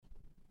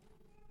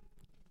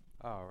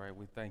All right,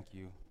 we thank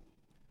you.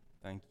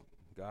 Thank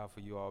God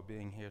for you all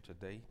being here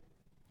today.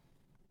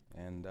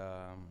 And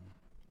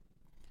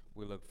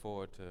we look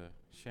forward to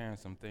sharing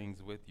some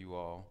things with you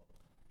all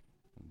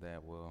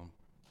that will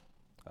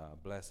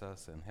bless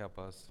us and help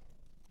us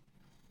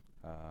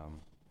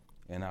um,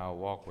 in our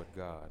walk with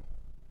God.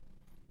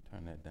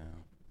 Turn that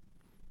down.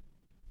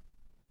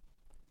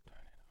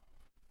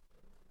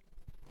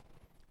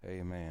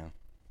 Amen.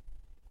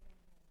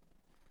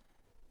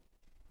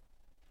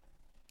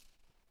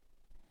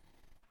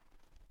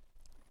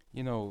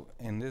 You know,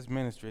 in this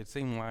ministry, it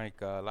seems like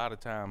a lot of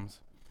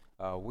times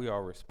we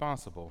are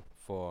responsible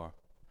for,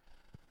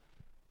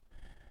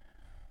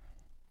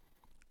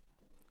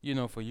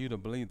 for you to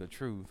believe the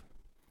truth.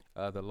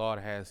 The Lord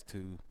has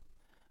to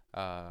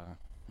uh,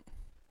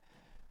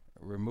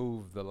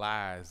 remove the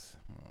lies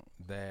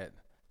that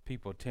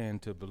people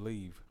tend to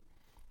believe.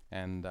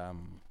 And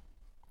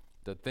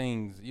the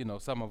things,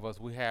 some of us,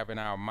 we have in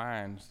our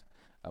minds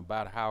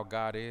about how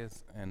God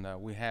is, and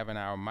we have in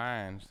our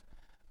minds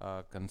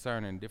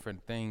concerning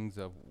different things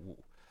of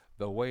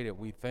the way that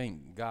we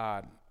think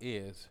God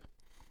is.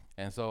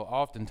 And so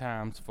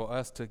oftentimes for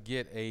us to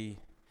get a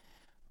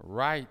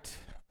right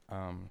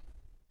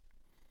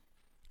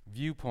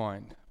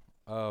viewpoint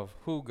of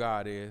who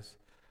God is,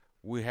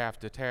 we have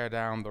to tear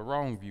down the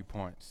wrong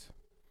viewpoints.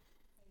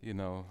 In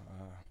the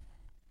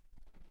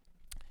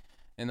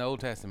Old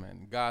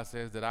Testament, God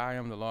says that I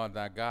am the Lord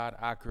thy God.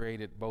 I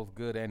created both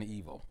good and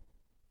evil.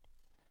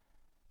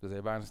 Does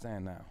everybody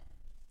understand now?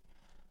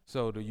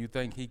 So do you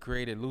think he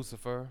created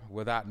Lucifer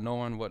without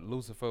knowing what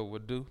Lucifer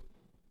would do?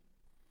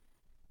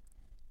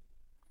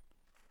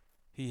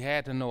 He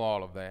had to know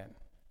all of that.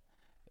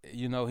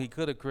 He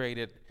could have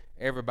created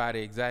everybody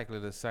exactly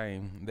the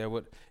same.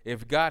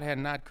 If God had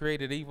not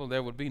created evil,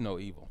 there would be no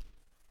evil.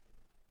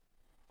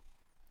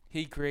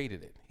 He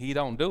created it. He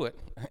don't do it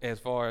as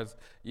far as,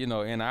 in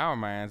our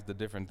minds, the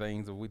different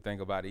things that we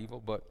think about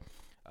evil. But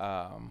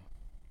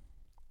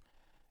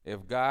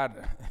if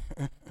God,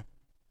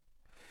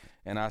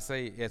 and I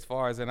say as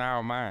far as in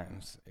our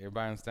minds,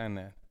 everybody understand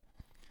that?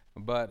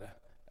 But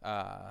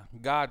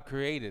God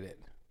created it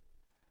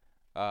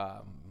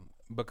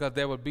because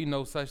there would be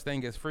no such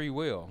thing as free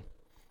will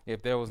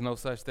if there was no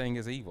such thing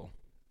as evil.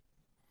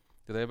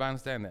 Does everybody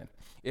understand that?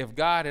 If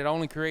God had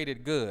only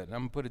created good, I'm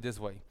going to put it this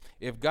way.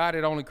 If God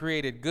had only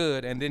created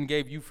good and then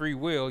gave you free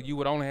will, you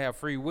would only have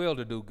free will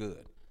to do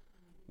good,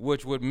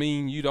 which would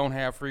mean you don't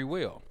have free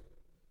will.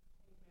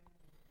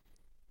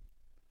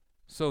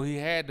 So he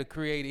had to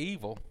create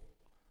evil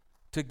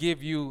to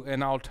give you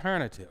an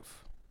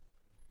alternative.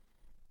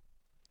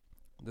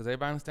 Does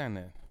everybody understand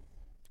that?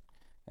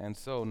 And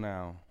so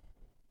now,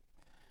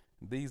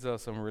 these are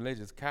some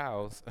religious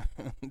cows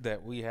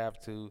that we have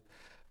to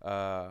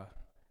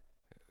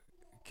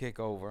kick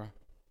over.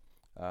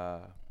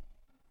 To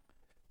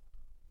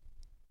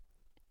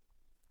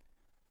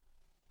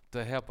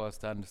help us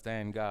to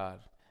understand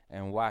God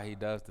and why he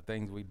does the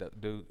things we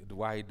do,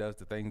 why he does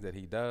the things that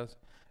he does,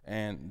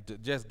 and to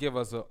just give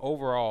us an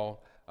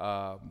overall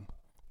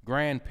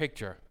grand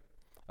picture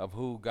of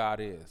who God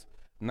is.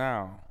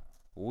 Now,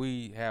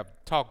 we have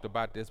talked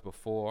about this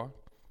before,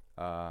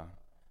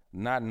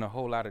 not in a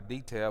whole lot of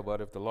detail,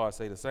 but if the Lord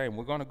say the same,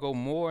 we're going to go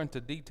more into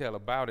detail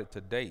about it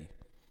today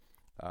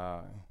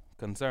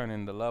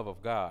concerning the love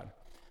of God.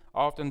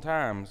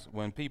 Oftentimes,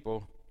 when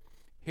people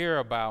hear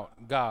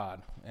about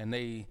God and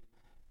they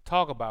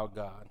talk about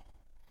God,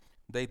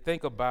 they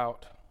think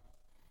about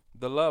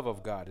the love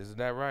of God. Isn't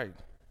that right?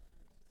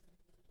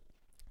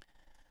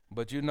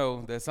 But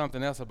there's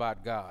something else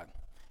about God.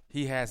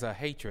 He has a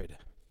hatred.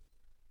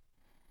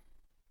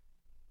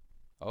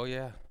 Oh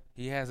yeah,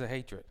 he has a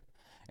hatred.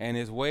 And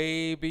it's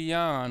way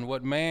beyond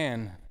what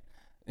man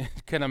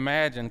can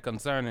imagine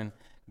concerning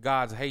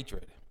God's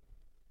hatred.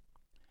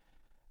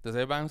 Does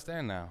everybody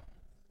understand now?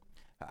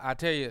 I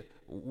tell you,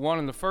 one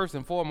of the first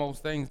and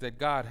foremost things that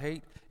God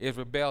hates is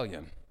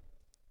rebellion.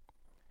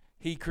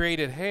 He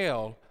created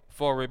hell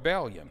for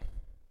rebellion.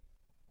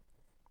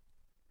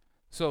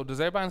 So does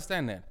everybody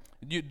understand that?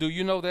 Do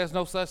you know there's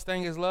no such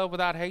thing as love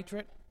without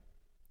hatred?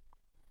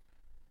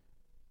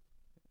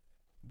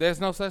 There's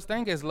no such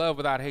thing as love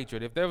without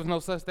hatred. If there was no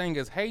such thing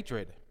as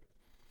hatred,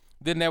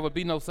 then there would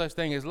be no such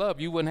thing as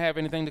love. You wouldn't have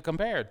anything to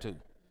compare it to.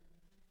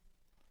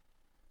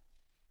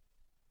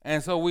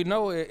 And so we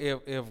know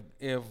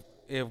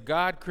if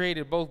God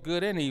created both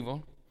good and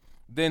evil,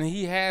 then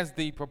he has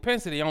the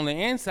propensity on the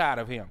inside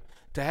of him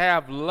to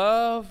have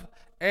love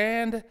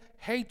and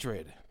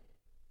hatred.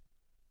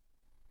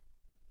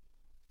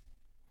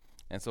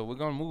 And so we're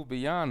going to move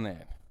beyond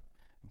that.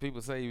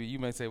 People say, you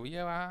may say, well,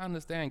 yeah, I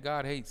understand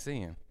God hates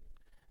sin.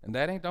 And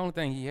that ain't the only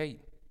thing he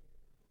hates.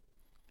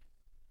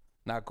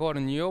 Now,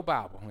 according to your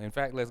Bible, in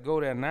fact, let's go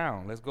there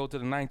now. Let's go to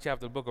the 9th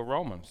chapter of the book of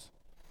Romans.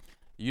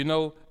 You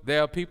know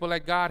there are people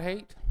that God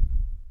hates?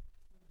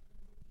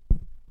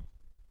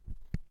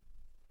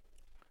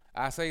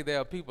 I say there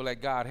are people that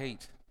God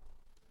hates.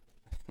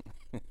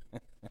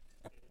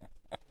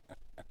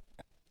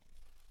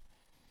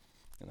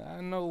 And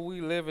I know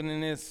we living in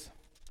this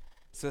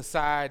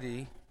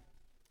society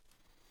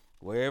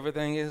where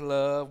everything is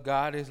love,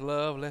 God is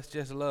love, let's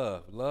just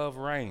love. Love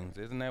reigns.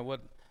 Isn't that what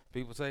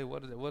people say?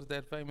 What is it? What's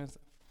that famous?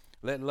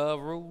 Let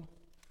love rule?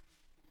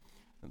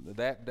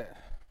 That.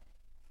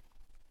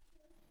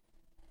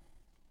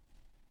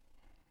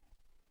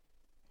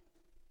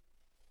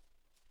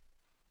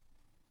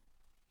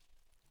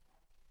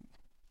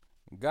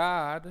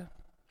 God,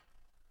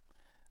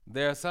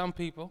 there are some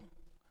people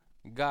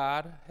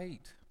God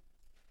hate.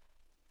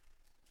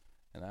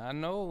 And I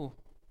know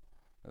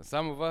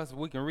some of us,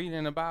 we can read it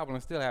in the Bible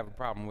and still have a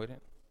problem with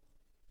it.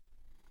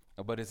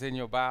 But it's in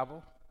your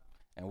Bible,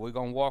 and we're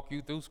going to walk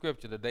you through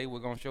Scripture today. We're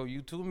going to show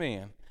you two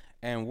men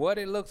and what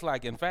it looks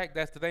like. In fact,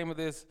 that's the name of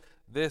this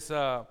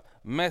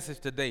message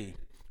today,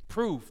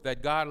 proof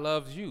that God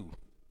loves you.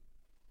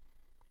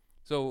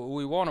 So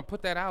we want to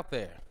put that out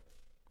there.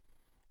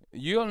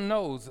 You'll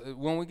know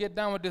when we get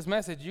done with this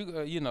message,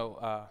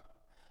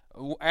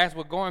 as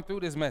we're going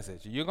through this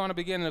message, you're going to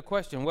begin to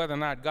question whether or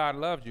not God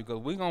loves you, because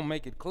we're going to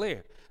make it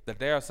clear that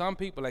there are some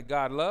people that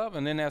God loves,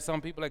 and then there are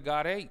some people that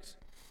God hates.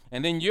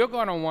 And then you're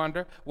going to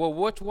wonder, well,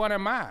 which one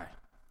am I?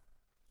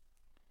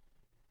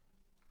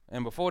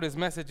 And before this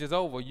message is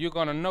over, you're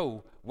going to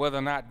know whether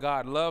or not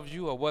God loves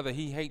you or whether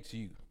he hates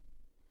you.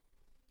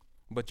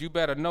 But you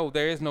better know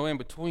there is no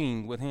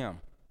in-between with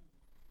him.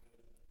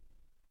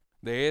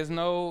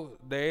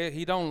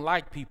 He don't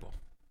like people.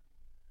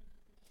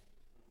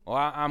 Or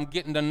I'm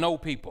getting to know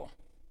people.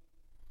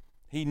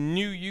 He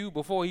knew you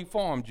before he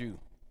formed you.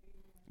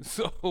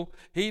 So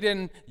you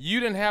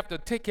didn't have to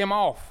tick him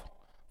off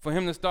for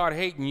him to start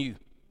hating you.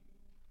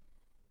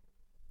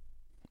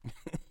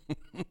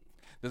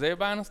 Does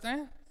everybody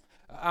understand?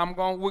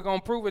 We're going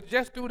to prove it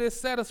just through this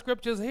set of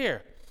scriptures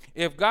here.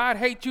 If God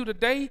hates you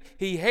today,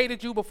 he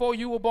hated you before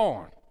you were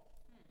born.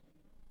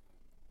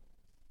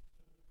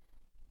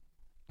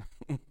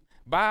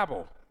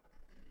 Bible.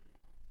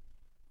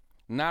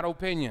 Not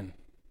opinion.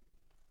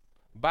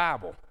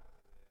 Bible.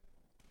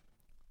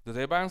 Does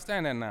everybody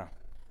understand that now?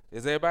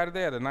 Is everybody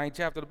there? The 9th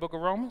chapter of the book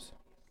of Romans?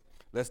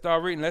 Let's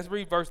start reading. Let's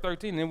read verse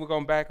 13, and then we're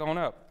going back on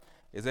up.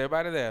 Is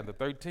everybody there? The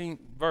 13th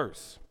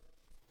verse.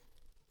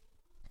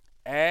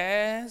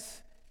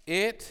 As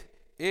it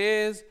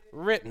is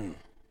written.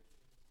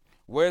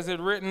 Where is it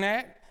written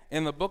at?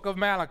 In the book of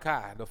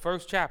Malachi, the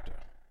 1st chapter.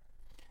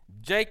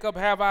 Jacob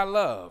have I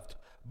loved,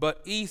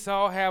 but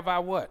Esau have I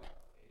what?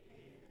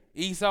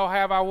 Esau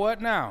have I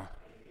what now?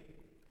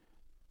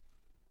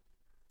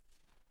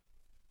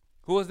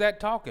 Who is that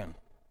talking?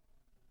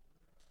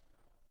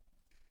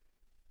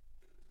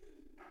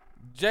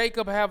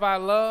 Jacob have I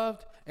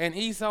loved, and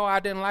Esau I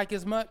didn't like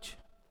as much.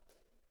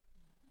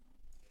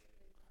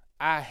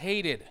 I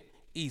hated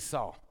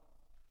Esau.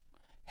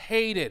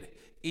 Hated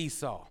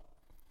Esau.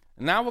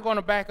 Now we're going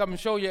to back up and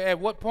show you at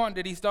what point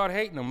did he start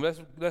hating them.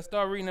 Let's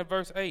start reading at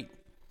verse 8.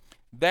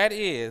 That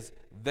is,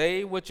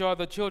 they which are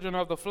the children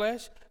of the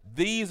flesh,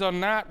 these are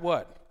not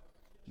what?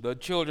 The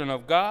children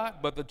of God,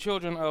 but the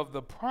children of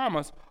the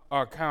promise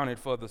are counted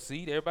for the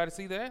seed. Everybody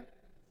see that?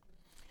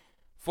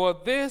 For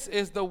this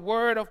is the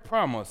word of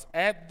promise.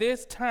 At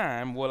this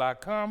time will I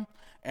come,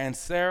 and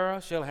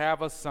Sarah shall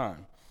have a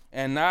son.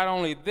 And not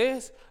only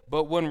this,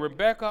 but when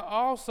Rebekah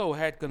also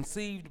had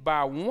conceived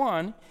by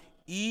one,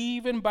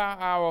 even by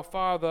our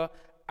father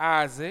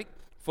Isaac,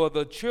 for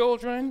the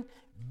children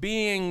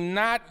being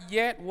not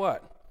yet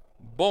what?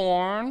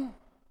 Born,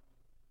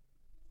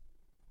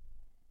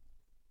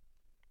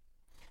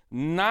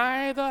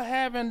 neither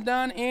having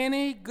done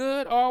any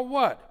good or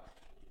what?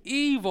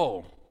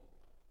 Evil.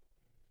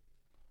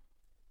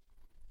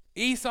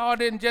 Esau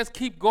didn't just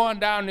keep going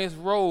down this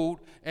road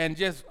and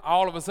just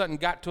all of a sudden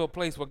got to a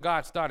place where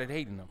God started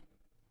hating them.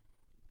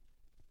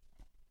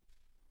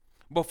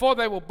 Before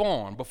they were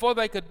born, before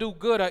they could do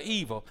good or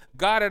evil,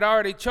 God had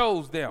already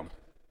chose them.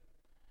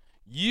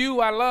 You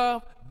I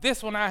love,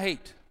 this one I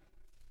hate.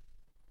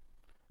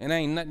 And there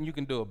ain't nothing you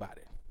can do about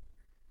it.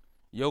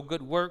 Your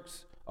good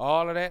works,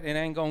 all of that, it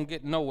ain't going to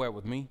get nowhere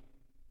with me.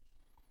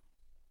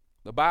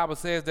 The Bible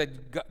says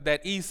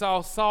that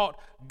Esau sought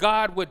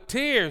God with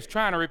tears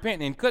trying to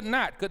repent and could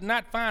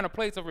not find a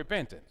place of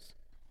repentance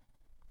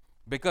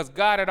because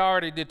God had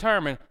already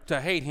determined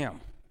to hate him.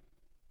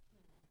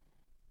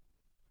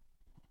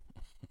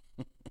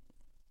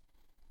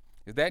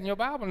 Is that in your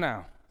Bible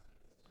now?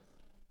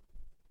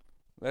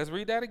 Let's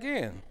read that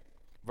again.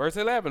 Verse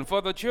 11,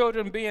 for the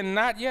children being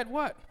not yet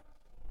what?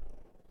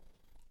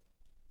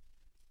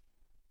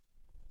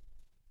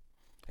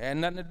 Had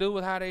nothing to do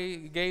with how they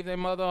gave their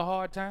mother a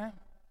hard time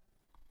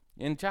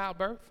in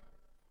childbirth.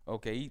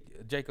 Okay,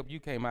 Jacob, you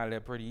came out of there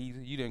pretty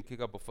easy. You didn't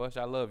kick up a fuss.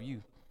 I love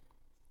you.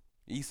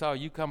 Esau,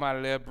 you come out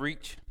of there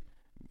breech.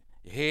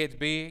 Your head's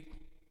big.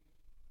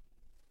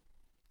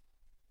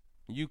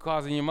 You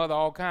causing your mother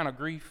all kind of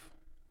grief.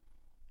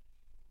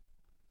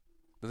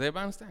 Does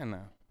everybody understand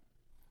now?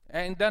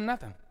 Ain't done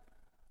nothing.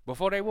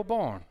 Before they were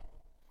born,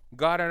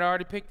 God had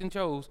already picked and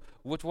chose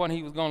which one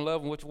he was going to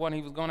love and which one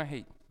he was going to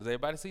hate. Does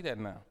everybody see that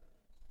now?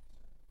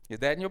 Is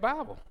that in your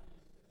Bible?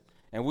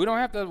 And we don't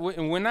have to,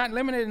 and we're not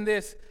limiting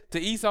this to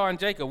Esau and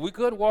Jacob. We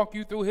could walk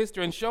you through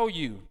history and show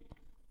you.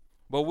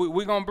 But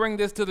we're going to bring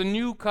this to the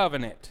new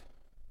covenant,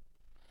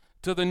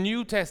 to the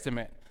New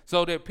Testament,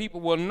 so that people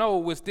will know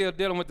we're still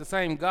dealing with the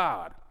same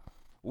God.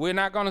 We're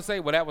not going to say,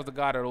 well, that was the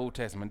God of the Old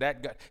Testament.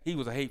 That God, he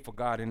was a hateful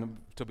God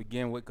to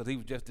begin with, because he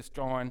was just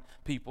destroying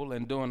people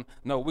and doing.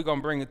 No, we're going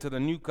to bring it to the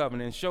new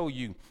covenant and show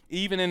you,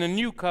 even in the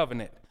new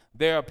covenant,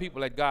 there are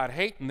people that God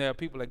hates and there are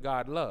people that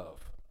God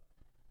loves.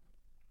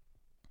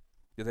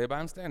 Does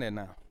everybody understand that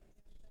now?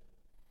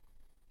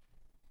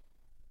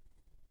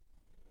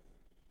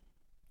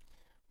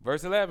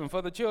 Verse 11,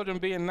 for the children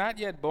being not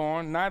yet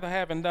born, neither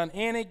having done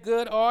any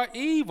good or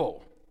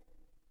evil.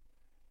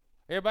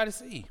 Everybody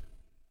see?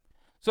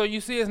 So you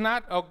see it's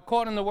not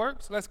according to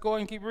works? Let's go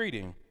and keep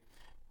reading.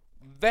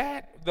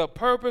 That the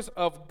purpose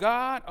of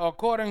God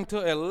according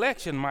to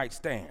election might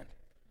stand.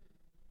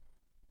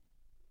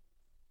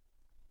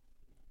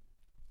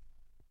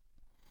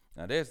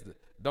 Now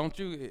don't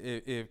you,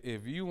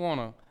 if you want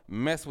to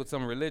mess with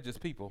some religious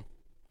people,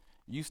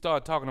 you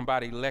start talking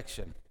about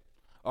election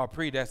or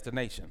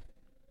predestination.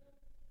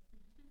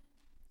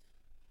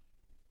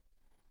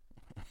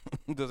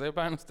 Does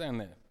everybody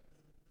understand that?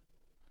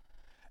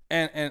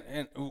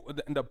 And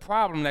the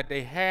problem that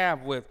they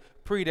have with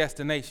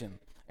predestination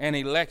and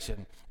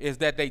election is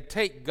that they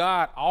take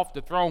God off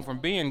the throne from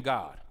being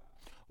God.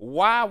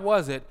 Why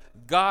was it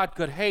God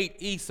could hate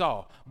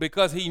Esau?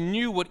 Because he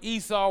knew what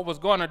Esau was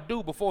going to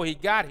do before he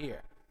got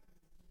here.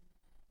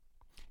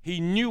 He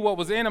knew what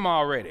was in him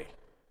already.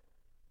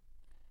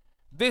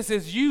 This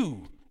is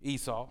you,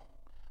 Esau.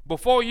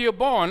 Before you're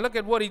born, look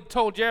at what he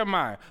told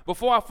Jeremiah.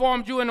 Before I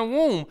formed you in the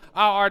womb,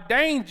 I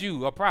ordained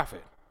you a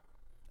prophet.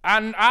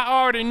 I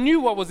already knew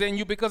what was in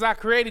you because I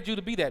created you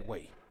to be that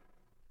way.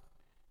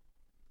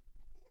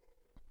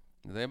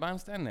 Does everybody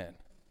understand that?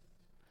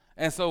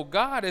 And so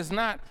God is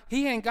not,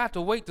 he ain't got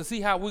to wait to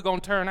see how we're going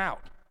to turn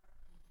out.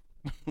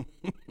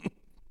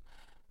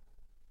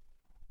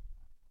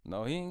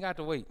 No, he ain't got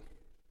to wait.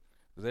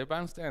 Does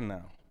everybody understand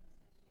now?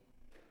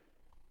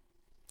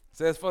 It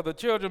says, for the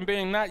children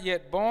being not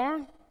yet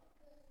born,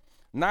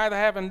 neither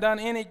having done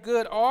any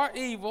good or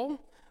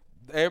evil,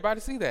 everybody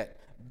see that?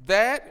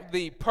 That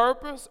the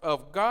purpose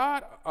of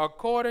God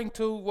according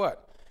to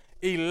what?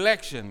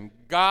 Election.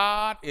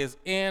 God is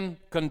in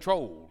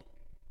control.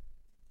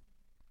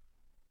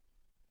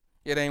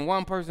 It ain't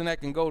one person that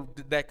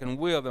can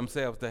will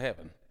themselves to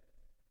heaven.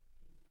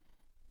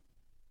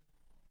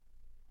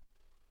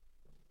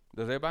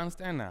 Does everybody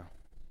understand now?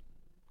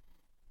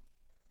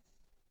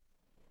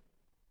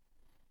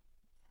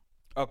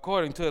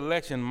 According to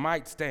election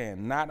might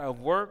stand, not of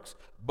works,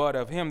 but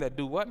of him that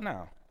do what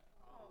now?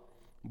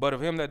 But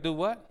of him that do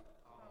what?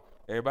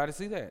 Everybody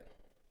see that?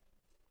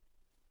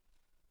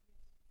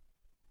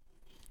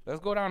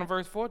 Let's go down to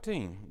verse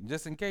 14,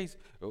 just in case,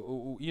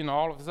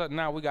 all of a sudden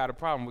now we got a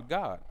problem with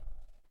God.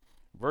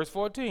 Verse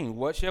 14,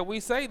 what shall we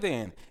say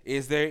then?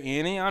 Is there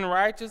any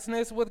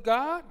unrighteousness with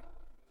God?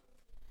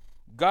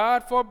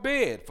 God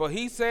forbid, for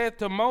he said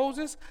to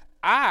Moses,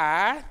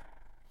 I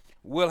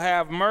will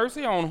have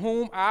mercy on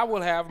whom I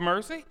will have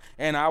mercy,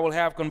 and I will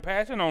have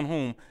compassion on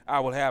whom I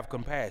will have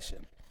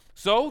compassion.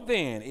 So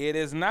then, it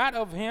is not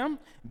of him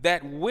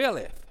that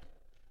willeth,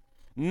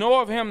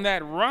 nor of him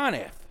that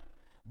runneth,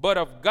 but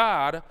of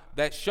God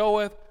that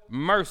showeth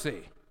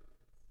mercy.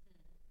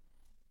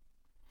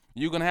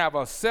 You can have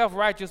a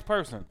self-righteous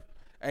person,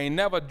 ain't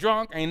never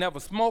drunk, ain't never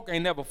smoked,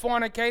 ain't never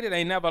fornicated,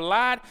 ain't never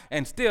lied,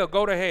 and still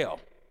go to hell.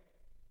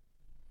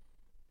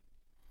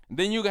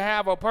 Then you can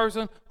have a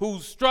person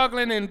who's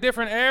struggling in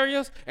different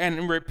areas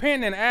and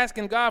repenting and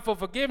asking God for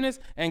forgiveness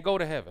and go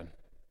to heaven.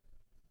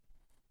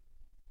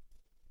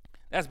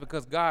 That's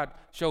because God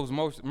shows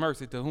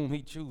mercy to whom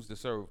he chooses to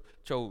serve,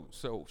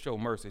 show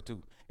mercy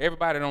to.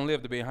 Everybody don't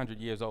live to be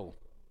 100 years old.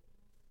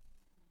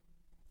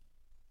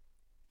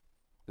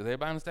 Does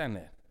everybody understand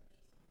that?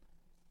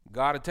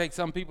 God will take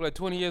some people at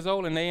 20 years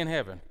old and they in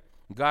heaven.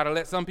 God will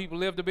let some people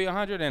live to be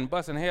 100 and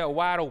busting hell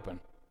wide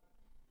open.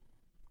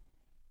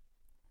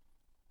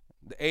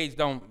 The age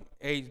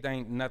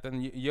ain't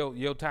nothing.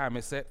 Your time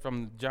is set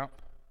from the jump.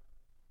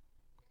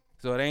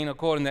 So it ain't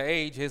according to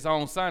age. His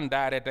own son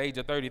died at the age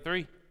of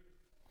 33.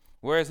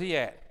 Where is he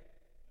at?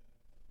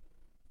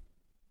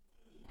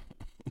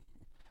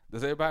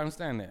 Does everybody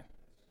understand that?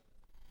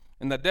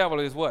 And the devil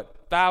is what?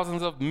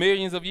 Thousands of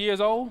millions of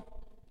years old?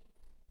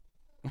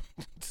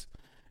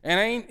 And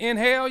ain't in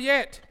hell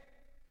yet.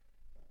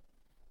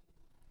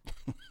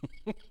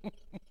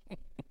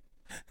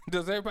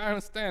 Does everybody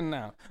understand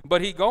now?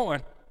 But he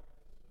going.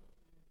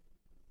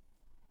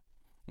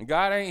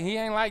 God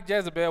ain't like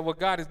Jezebel where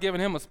God is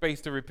giving him a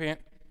space to repent.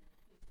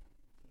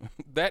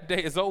 That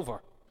day is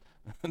over.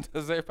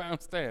 Does everybody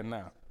understand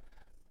now?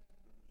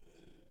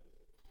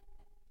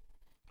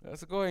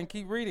 Let's go ahead and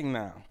keep reading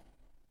now.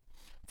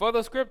 For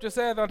the scripture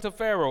saith unto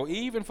Pharaoh,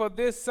 even for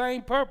this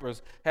same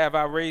purpose have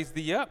I raised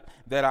thee up,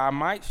 that I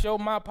might show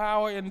my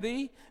power in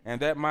thee,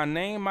 and that my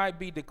name might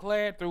be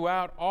declared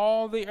throughout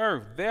all the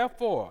earth.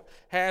 Therefore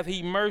hath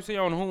he mercy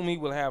on whom he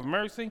will have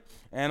mercy,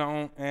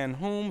 and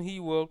whom he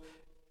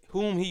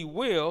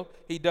will,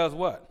 he does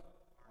what?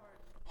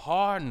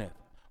 Hardeneth.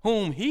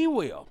 Whom he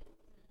will.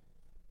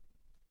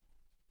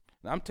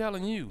 I'm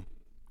telling you.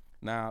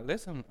 Now,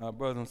 listen,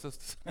 brothers and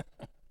sisters.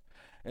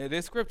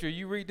 This scripture,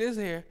 you read this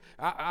here,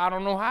 I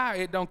don't know how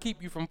it don't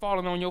keep you from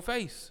falling on your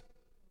face.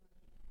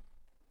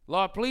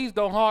 Lord, please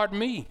don't harden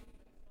me,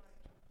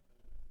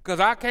 because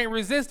I can't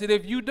resist it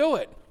if you do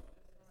it.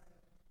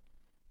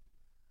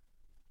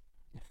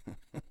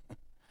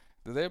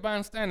 Does everybody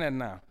understand that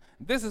now?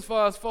 This is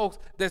for us folks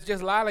that's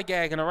just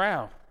lollygagging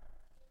around,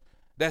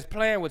 that's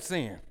playing with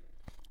sin.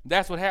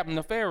 That's what happened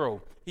to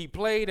Pharaoh. He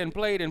played and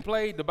played and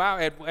played. The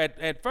Bible,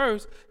 at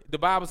first, the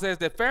Bible says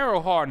that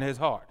Pharaoh hardened his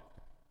heart.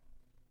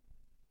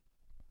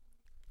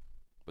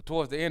 But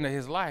towards the end of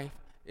his life,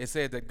 it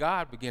said that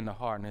God began to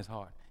harden his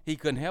heart. He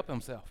couldn't help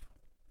himself.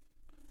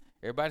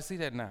 Everybody see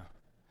that now?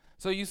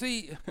 So you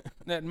see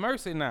that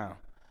mercy now,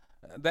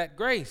 that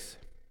grace,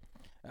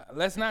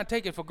 let's not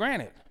take it for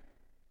granted.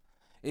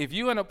 If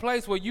you're in a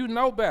place where you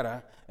know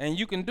better and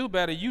you can do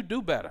better, you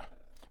do better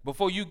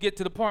before you get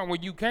to the point where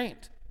you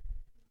can't.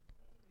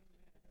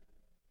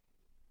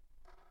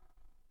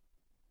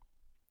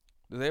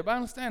 Does everybody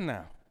understand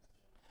now?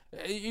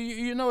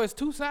 You know it's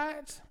two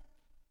sides.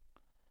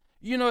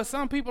 You know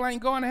some people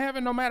ain't going to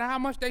heaven no matter how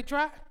much they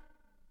try.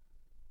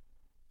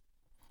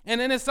 And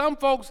then there's some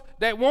folks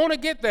that want to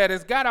get there,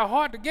 that's got a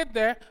heart to get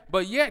there,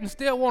 but yet and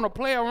still want to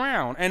play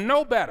around and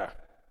know better.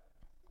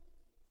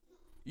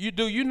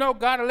 You know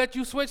God will let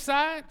you switch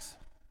sides?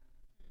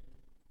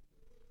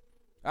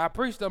 I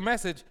preached a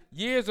message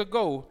years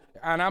ago,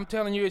 and I'm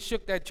telling you it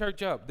shook that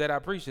church up that I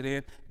preached it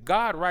in.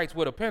 God writes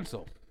with a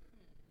pencil.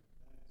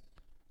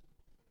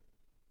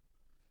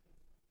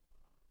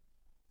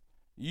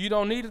 You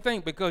don't need to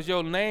think because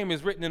your name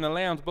is written in the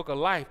Lamb's Book of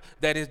Life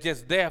that it's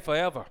just there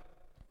forever.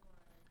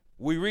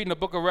 We read in the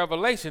book of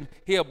Revelation,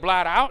 he'll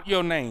blot out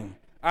your name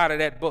out of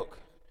that book.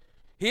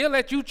 He'll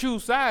let you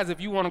choose sides if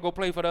you want to go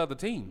play for the other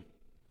team.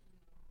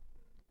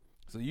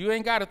 So you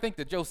ain't got to think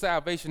that your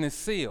salvation is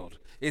sealed.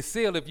 It's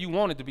sealed if you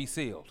want it to be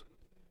sealed.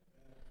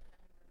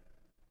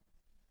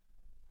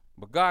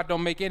 But God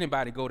don't make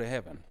anybody go to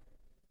heaven.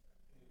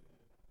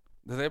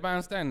 Does everybody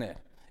understand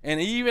that? And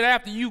even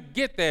after you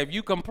get there, if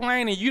you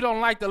complain and you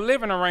don't like the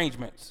living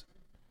arrangements,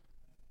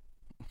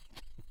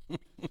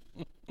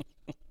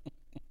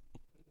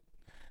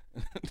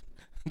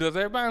 does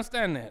everybody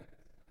understand that?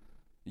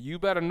 You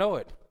better know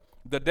it.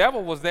 The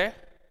devil was there.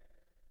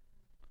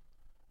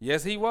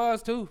 Yes, he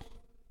was too.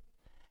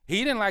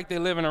 He didn't like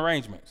their living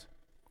arrangements.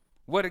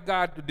 What did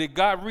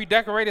God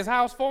redecorate his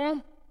house for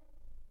him?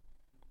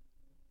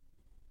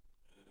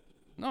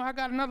 No, I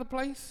got another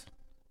place.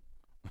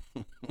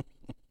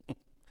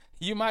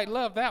 You might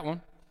love that one.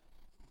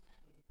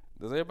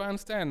 Does everybody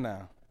understand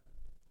now?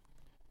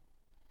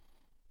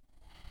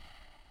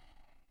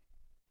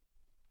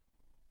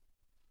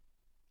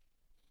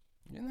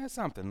 Isn't that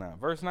something now?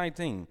 Verse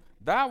 19.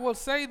 Thou wilt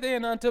say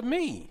then unto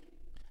me.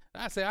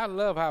 I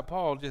love how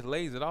Paul just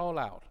lays it all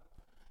out.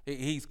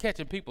 He's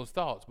catching people's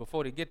thoughts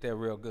before they get there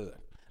real good.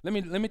 Let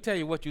me tell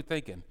you what you're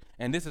thinking,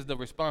 and this is the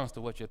response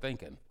to what you're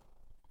thinking.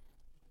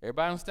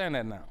 Everybody understand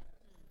that now?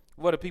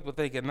 What are people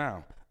thinking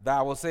now?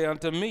 Thou wilt say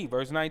unto me,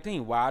 verse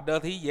 19, why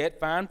doth he yet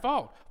find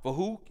fault? For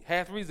who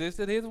hath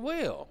resisted his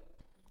will?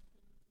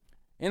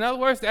 In other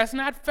words, that's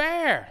not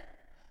fair.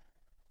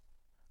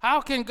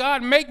 How can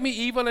God make me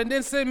evil and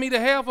then send me to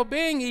hell for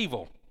being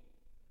evil?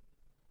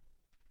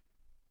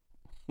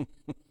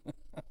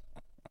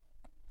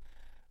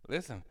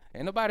 Listen,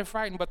 ain't nobody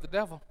frightened but the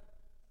devil.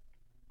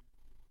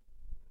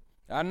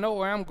 I know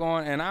where I'm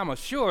going, and I'm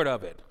assured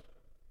of it.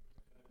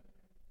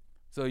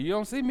 So you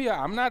don't see me,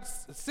 I'm not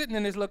sitting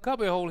in this little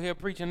cubby hole here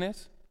preaching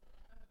this.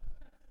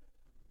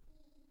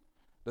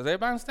 Does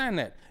everybody understand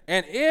that?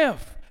 And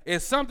if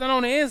it's something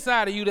on the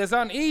inside of you that's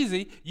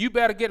uneasy, you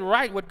better get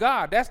right with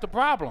God. That's the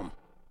problem.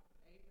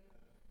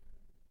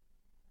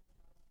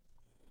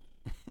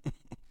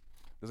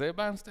 Does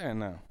everybody understand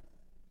now?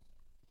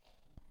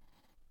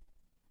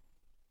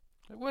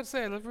 What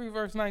say? Let's read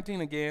verse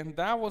 19 again.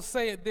 Thou wilt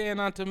say it then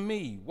unto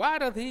me, why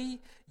doth he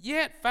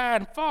yet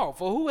find fault?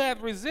 For who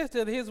hath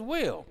resisted his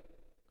will?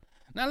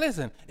 Now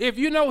listen, if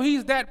you know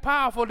he's that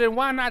powerful, then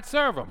why not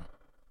serve him?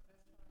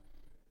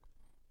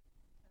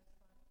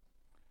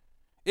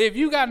 If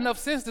you got enough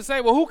sense to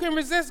say, well, who can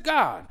resist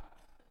God?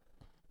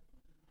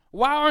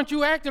 Why aren't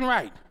you acting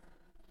right?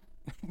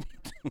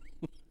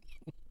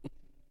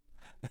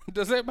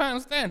 Does everybody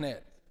understand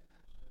that?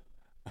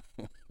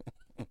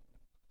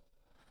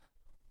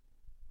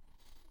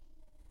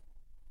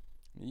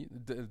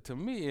 To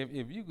me,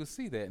 if you could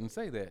see that and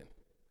say that,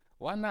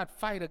 why not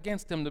fight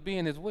against him to be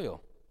in his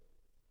will?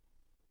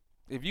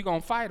 If you're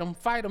going to fight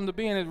him to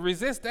be in his,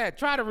 resist that.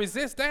 Try to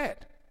resist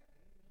that.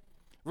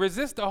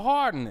 Resist the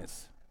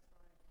hardness.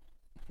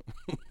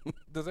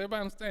 Does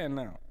everybody understand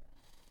now?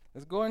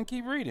 Let's go ahead and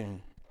keep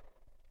reading.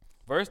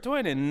 Verse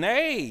 20,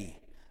 nay,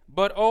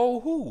 but oh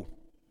who?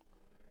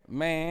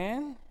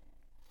 Man,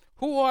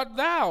 who art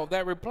thou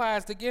that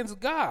repliest against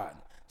God?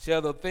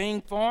 Shall the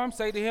thing formed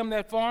say to him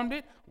that formed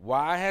it,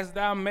 why hast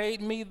thou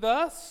made me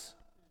thus?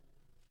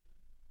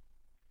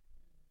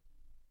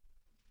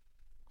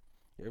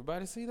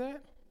 Everybody see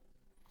that?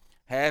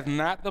 Hath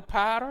not the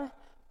potter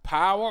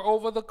power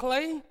over the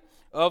clay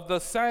of the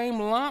same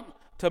lump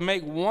to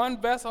make one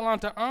vessel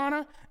unto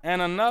honor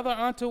and another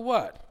unto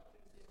what?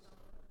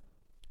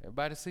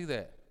 Everybody see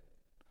that?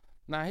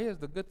 Now here's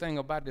the good thing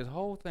about this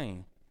whole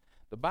thing.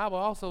 The Bible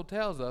also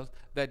tells us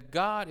that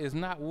God is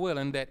not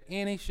willing that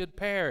any should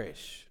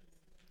perish.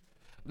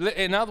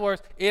 In other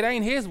words, it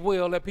ain't his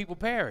will that people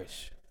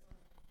perish.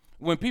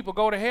 When people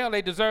go to hell,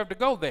 they deserve to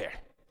go there.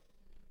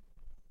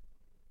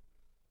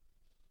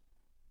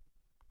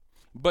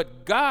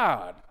 But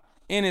God,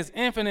 in his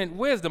infinite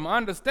wisdom,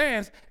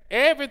 understands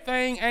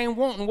everything ain't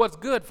wanting what's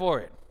good for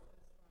it.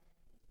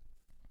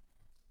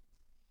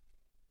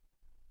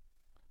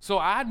 So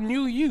I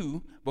knew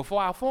you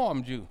before I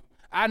formed you.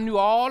 I knew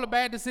all the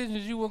bad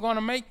decisions you were going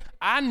to make.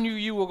 I knew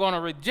you were going to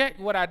reject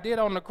what I did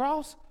on the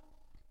cross.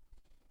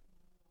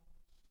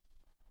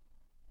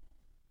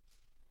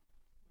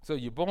 So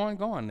you're born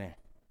going there.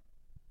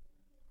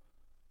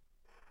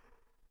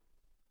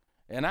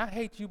 And I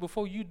hate you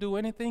before you do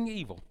anything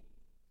evil,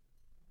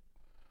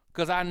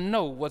 because I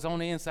know what's on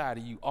the inside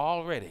of you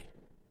already.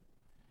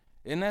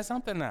 Isn't that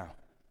something now?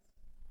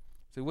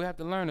 See, we have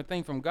to learn to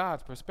think from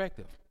God's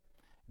perspective.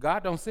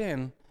 God don't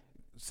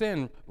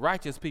send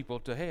righteous people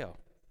to hell.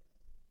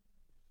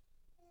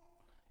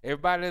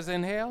 Everybody that's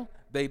in hell,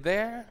 they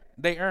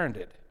earned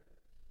it.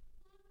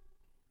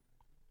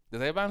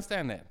 Does everybody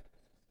understand that?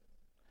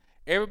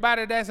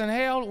 Everybody that's in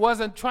hell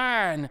wasn't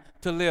trying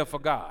to live for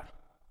God.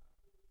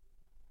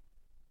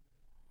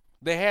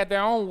 They had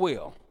their own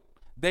will.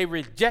 They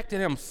rejected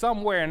him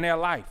somewhere in their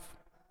life.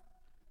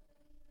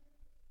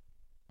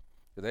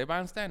 Does everybody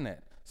understand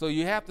that? So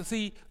you have to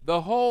see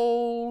the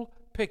whole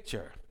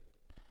picture.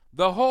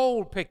 The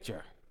whole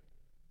picture.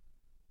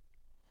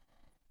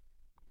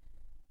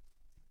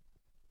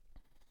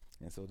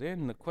 And so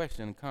then the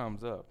question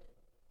comes up,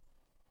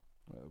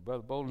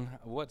 Brother Bolden,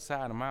 what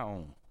side am I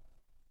on?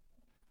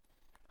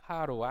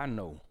 How do I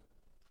know?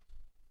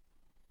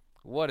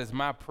 What is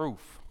my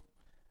proof?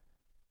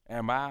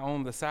 Am I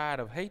on the side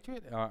of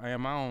hatred, or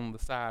am I on the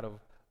side of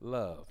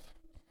love?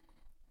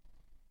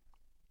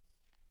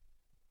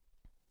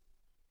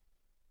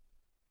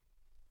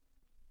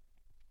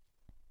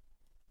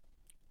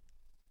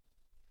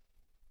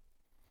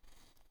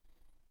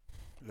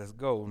 Let's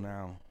go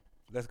now.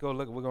 Let's go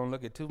look. We're going to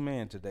look at two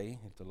men today,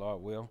 if the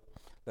Lord will.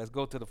 Let's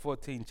go to the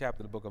 14th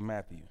chapter of the book of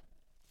Matthew.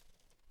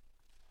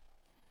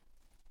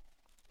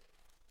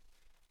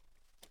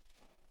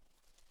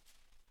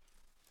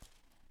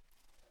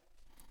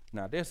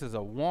 Now, this is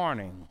a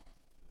warning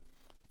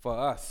for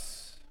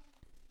us.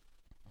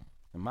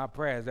 And my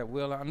prayer is that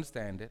we'll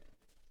understand it.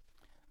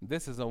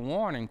 This is a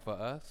warning for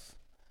us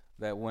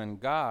that when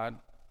God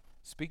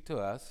speaks to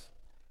us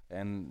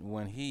and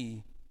when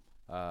he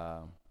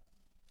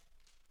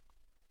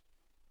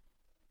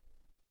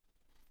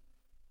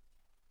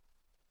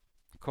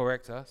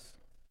corrects us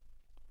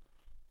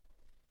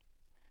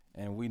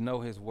and we know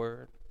his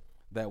word,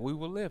 that we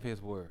will live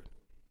his word.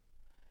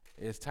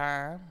 It's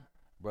time,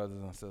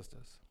 brothers and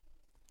sisters,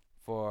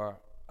 for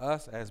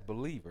us as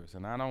believers,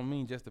 and I don't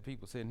mean just the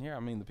people sitting here, I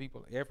mean the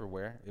people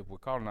everywhere, if we're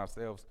calling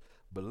ourselves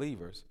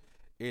believers,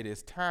 it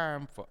is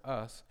time for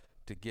us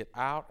to get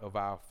out of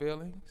our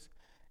feelings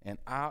and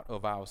out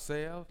of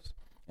ourselves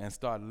and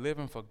start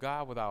living for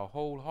God with our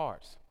whole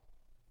hearts.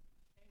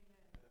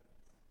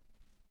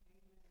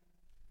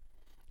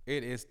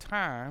 It is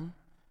time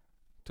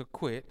to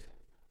quit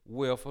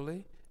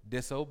willfully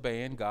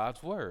disobeying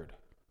God's word.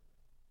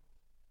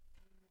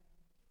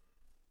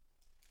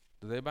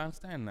 Does everybody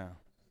understand now?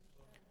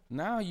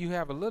 Now you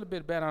have a little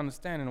bit better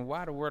understanding of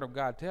why the word of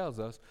God tells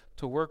us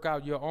to work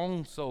out your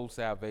own soul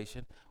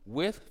salvation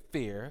with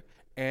fear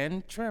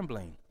and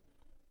trembling.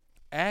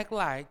 Act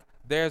like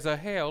there's a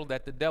hell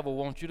that the devil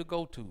wants you to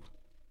go to.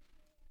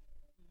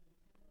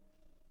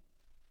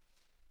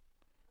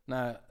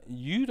 Now,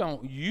 you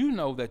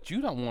know that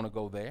you don't want to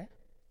go there.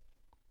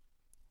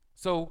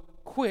 So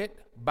quit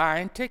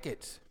buying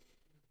tickets.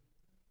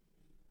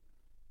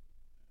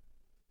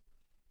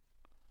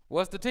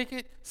 What's the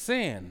ticket?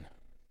 Sin.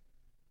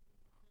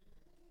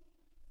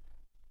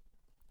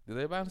 Does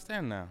everybody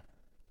understand now?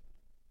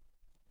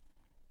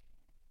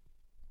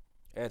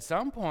 At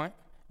some point,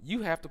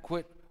 you have to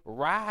quit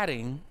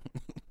riding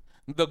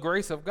the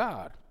grace of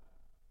God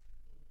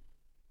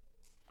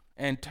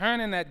and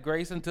turning that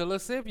grace into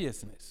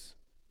lasciviousness.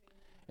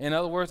 In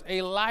other words,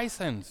 a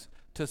license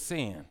to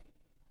sin.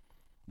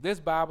 This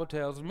Bible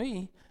tells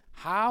me,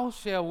 how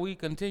shall we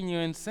continue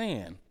in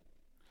sin?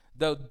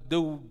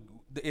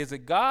 Is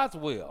it God's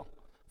will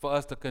for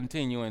us to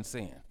continue in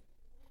sin?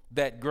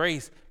 That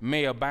grace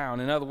may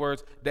abound. In other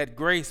words, that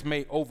grace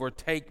may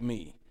overtake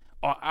me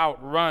or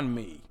outrun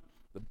me.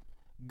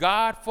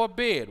 God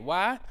forbid.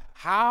 Why?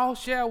 How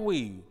shall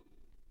we,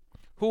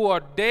 who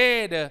are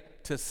dead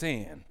to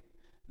sin,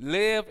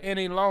 live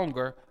any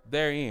longer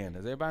therein?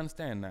 Does everybody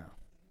understand now?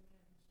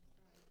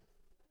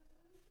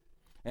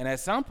 And at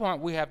some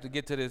point, we have to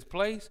get to this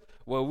place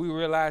where we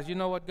realize, you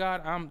know what,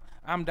 God,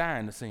 I'm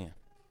dying to sin.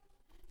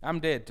 I'm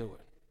dead to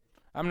it.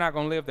 I'm not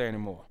going to live there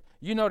anymore.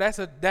 You know that's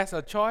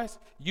a choice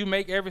you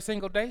make every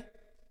single day.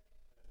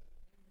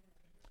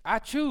 I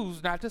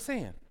choose not to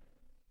sin.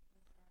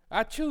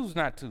 I choose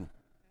not to.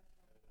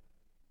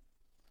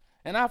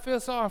 And I feel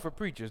sorry for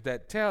preachers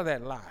that tell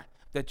that lie,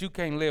 that you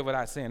can't live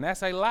without sin.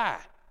 That's a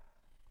lie.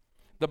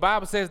 The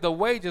Bible says the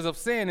wages of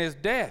sin is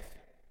death.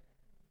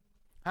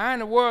 How in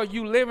the world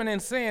you living in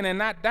sin and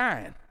not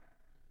dying?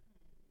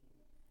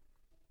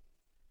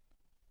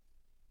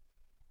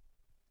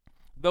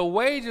 The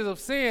wages of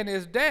sin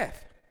is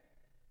death.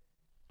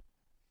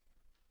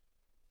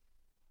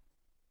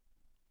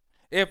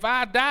 If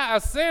I die a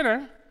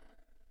sinner,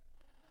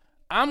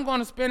 I'm going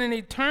to spend an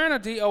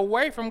eternity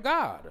away from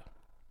God.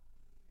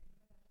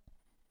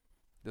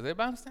 Does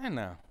everybody understand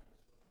now?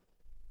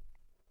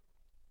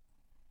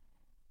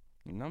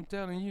 And I'm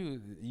telling you,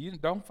 you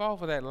don't fall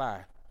for that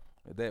lie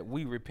that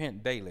we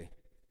repent daily.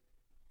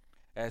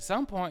 At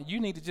some point, you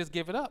need to just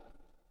give it up.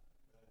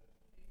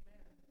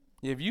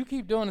 If you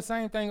keep doing the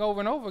same thing over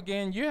and over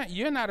again,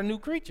 you're not a new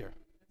creature.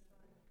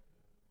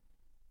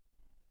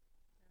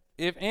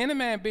 If any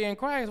man be in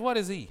Christ, what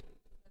is he?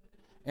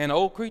 An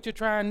old creature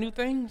trying new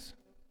things?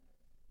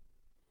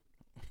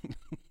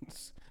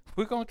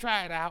 We're going to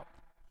try it out.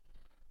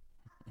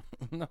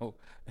 No.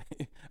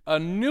 A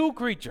new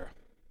creature.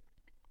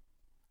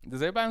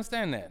 Does everybody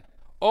understand that?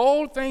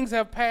 Old things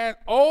have passed.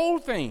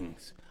 Old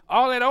things.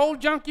 All that old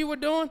junk you were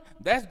doing,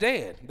 that's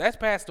dead. That's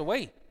passed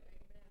away.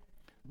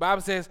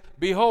 Bible says,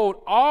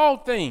 behold, all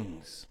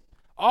things,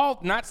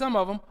 not some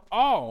of them,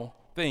 all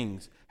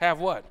things have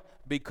what?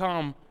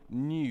 Become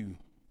new.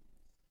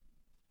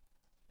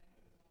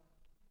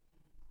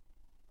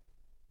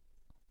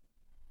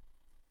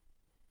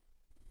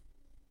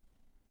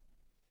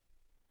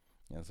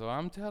 And so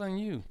I'm telling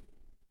you,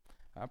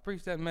 I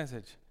preached that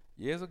message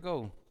years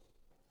ago.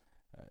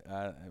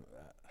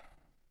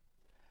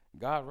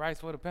 God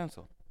writes with a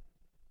pencil.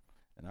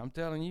 And I'm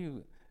telling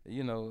you,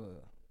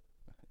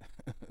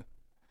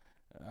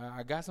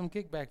 I got some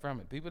kickback from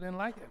it. People didn't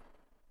like it.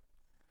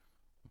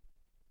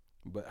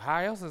 But how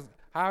else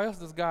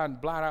does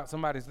God blot out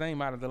somebody's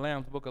name out of the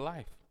Lamb's Book of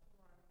Life?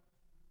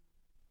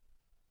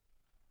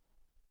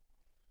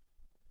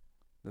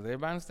 Does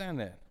everybody understand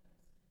that?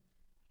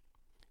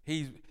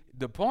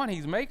 The point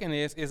he's making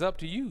is up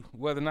to you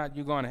whether or not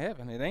you're going to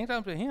heaven. It ain't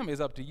up to him,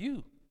 it's up to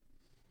you.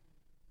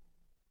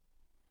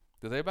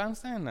 Does everybody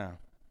understand now?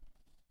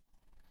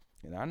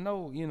 And I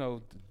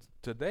know,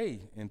 today,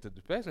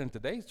 especially in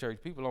today's church,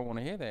 people don't want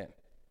to hear that.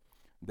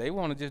 They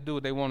want to just do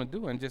what they want to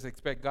do and just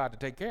expect God to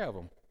take care of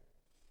them.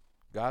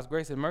 God's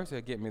grace and mercy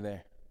will get me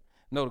there.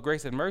 No, the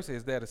grace and mercy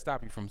is there to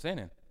stop you from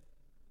sinning.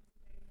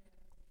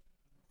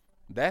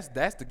 That's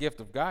the gift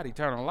of God,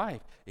 eternal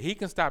life. He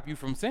can stop you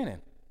from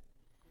sinning.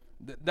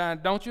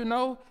 Don't you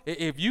know?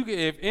 If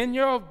in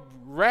your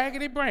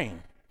raggedy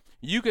brain,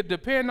 you could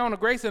depend on the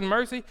grace and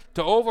mercy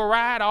to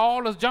override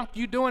all the junk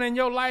you doing in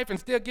your life and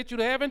still get you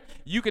to heaven,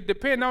 you could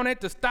depend on it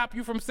to stop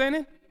you from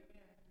sinning.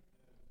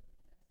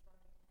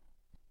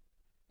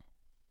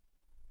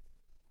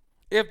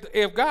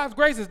 If God's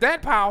grace is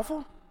that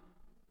powerful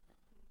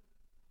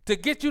to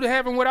get you to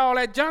heaven with all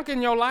that junk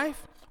in your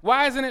life,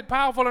 why isn't it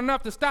powerful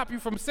enough to stop you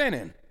from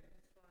sinning?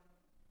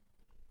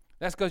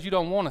 That's because you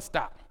don't want to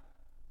stop.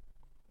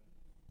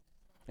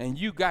 And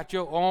you got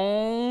your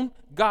own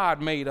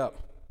God made up.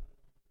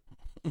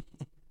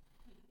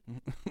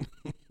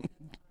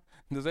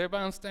 Does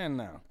everybody understand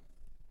now?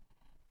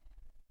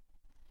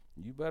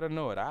 You better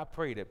know it. I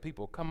pray that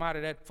people come out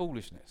of that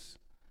foolishness.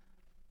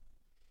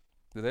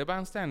 Does everybody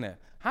understand that?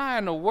 How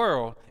in the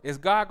world is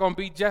God going to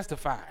be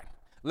justified,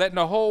 letting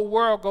the whole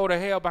world go to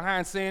hell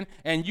behind sin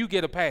and you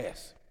get a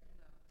pass?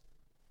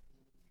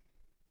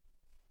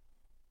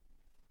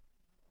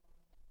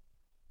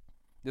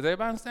 Does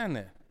everybody understand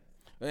that?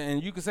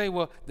 And you can say,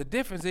 well, the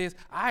difference is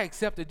I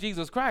accepted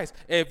Jesus Christ.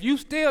 If you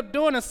still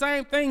doing the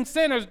same thing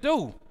sinners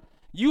do,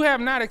 you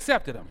have not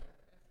accepted him.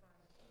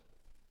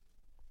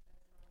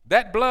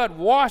 That blood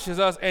washes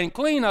us and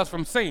cleans us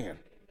from sin.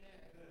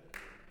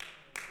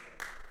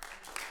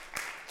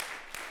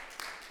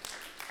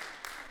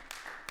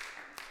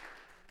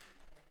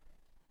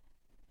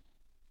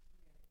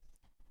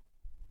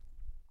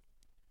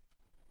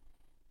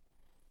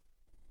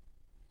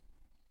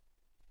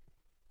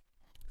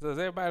 So is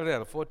everybody there?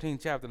 The 14th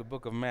chapter of the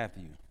book of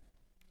Matthew.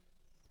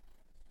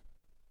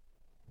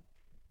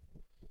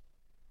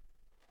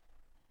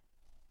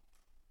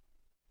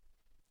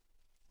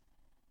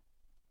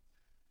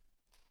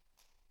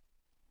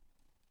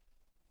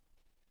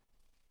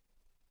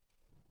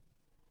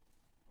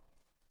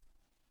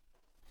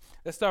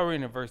 Let's start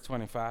reading at verse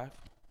 25.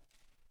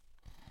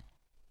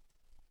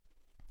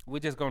 We're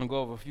just going to go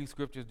over a few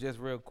scriptures just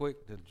real quick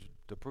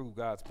to prove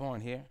God's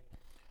point here.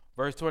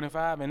 Verse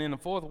 25, and in the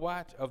fourth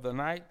watch of the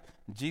night,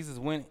 Jesus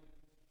went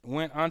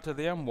unto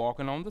them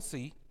walking on the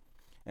sea.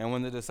 And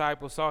when the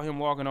disciples saw him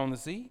walking on the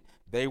sea,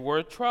 they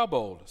were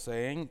troubled,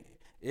 saying,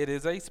 It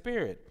is a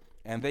spirit.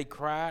 And they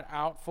cried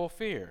out for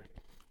fear.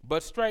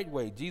 But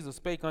straightway Jesus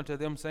spake unto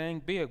them,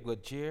 saying, Be of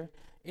good cheer,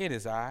 it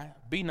is I,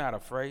 be not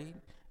afraid.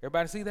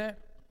 Everybody see that?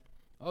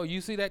 Oh,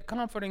 you see that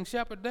comforting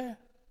shepherd there?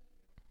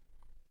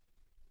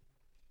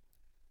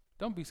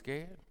 Don't be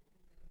scared.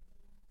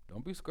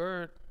 Don't be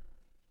scared.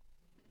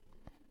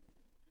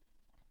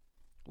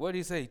 What did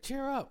he say?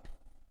 Cheer up.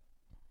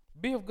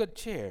 Be of good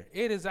cheer.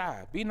 It is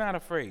I. Be not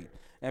afraid.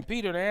 And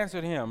Peter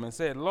answered him and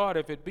said, Lord,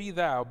 if it be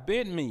thou,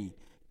 bid me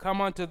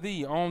come unto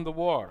thee on the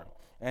water.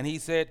 And he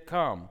said,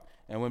 Come.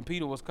 And when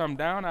Peter was come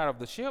down out of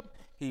the ship,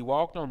 he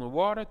walked on the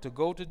water to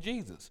go to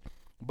Jesus.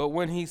 But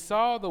when he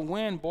saw the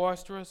wind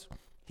boisterous,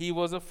 he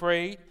was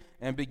afraid,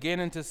 and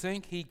beginning to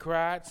sink, he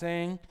cried,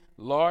 saying,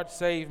 Lord,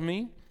 save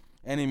me.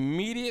 And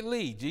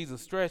immediately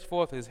Jesus stretched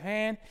forth his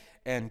hand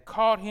and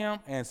caught him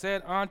and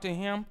said unto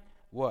him,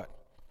 what?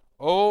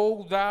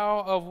 O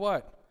thou of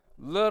what?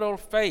 Little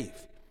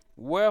faith.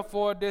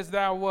 Wherefore didst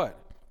thou what?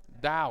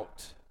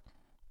 Doubt.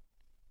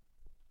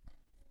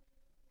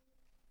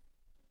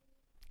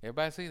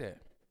 Everybody see that?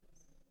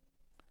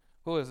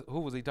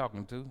 Who was he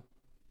talking to?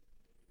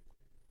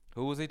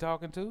 Who was he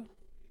talking to?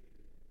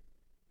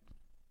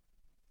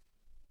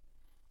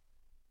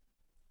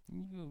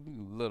 You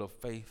little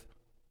faith.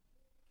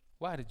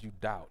 Why did you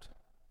doubt?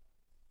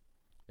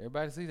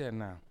 Everybody see that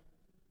now?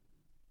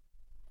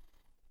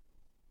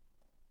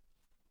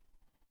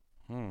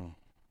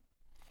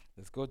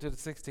 Let's go to the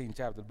 16th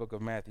chapter of the book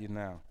of Matthew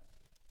now.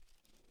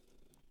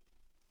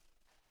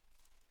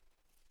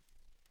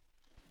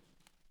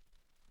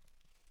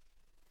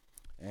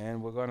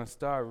 And we're going to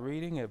start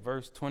reading at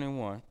verse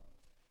 21.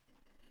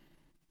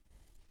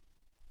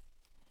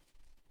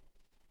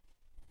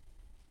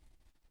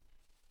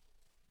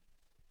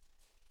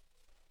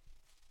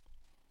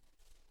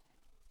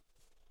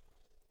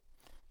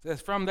 It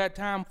says, From that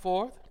time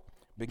forth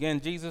began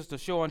Jesus to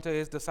show unto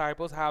his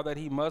disciples how that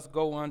he must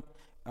go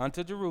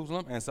unto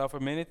Jerusalem and suffer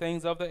many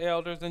things of the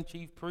elders and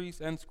chief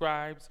priests and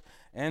scribes,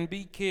 and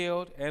be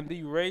killed, and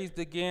be raised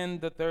again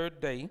the third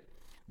day.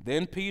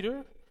 Then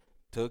Peter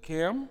took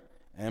him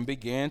and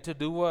began to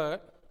do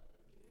what?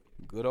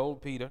 Good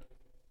old Peter.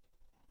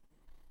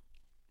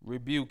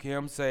 Rebuke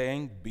him,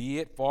 saying, Be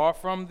it far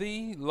from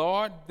thee,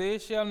 Lord,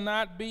 this shall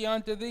not be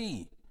unto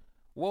thee.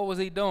 What was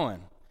he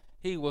doing?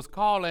 He was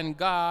calling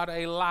God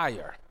a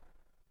liar.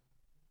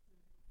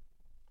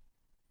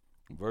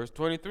 Verse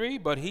 23,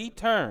 But he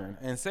turned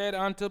and said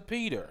unto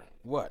Peter,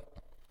 what?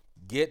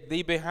 Get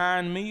thee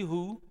behind me,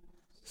 who?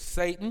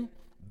 Satan,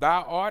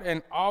 thou art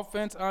an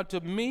offense unto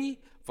me,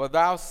 for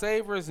thou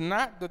savorest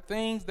not the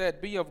things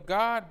that be of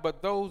God,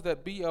 but those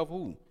that be of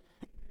who?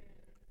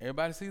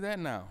 Everybody see that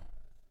now?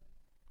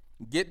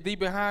 Get thee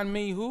behind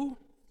me, who?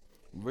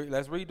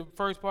 Let's read the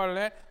first part of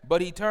that.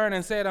 But he turned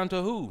and said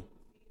unto who?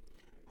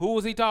 Who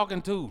was he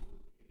talking to?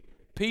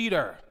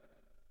 Peter.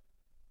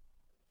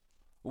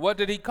 What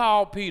did he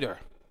call Peter?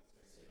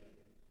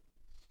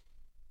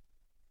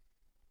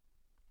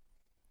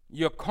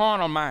 You're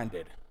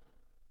carnal-minded.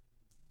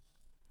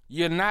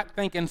 You're not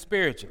thinking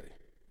spiritually.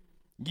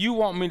 You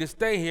want me to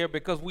stay here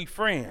because we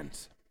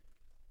friends.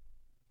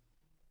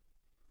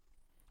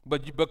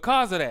 But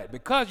because of that,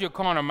 because you're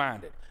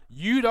carnal-minded,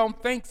 you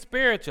don't think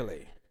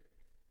spiritually.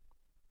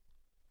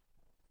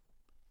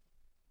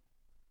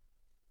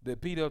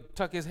 Did Peter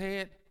tuck his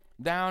head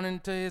down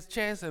into his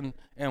chest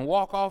and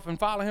walk off and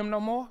follow him no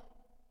more?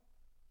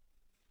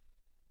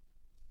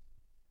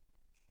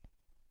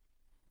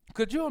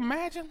 Could you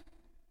imagine?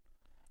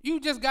 You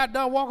just got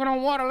done walking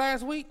on water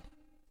last week.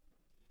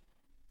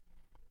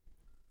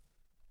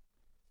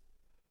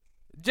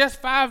 Just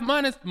 5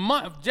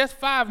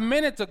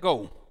 minutes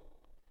ago,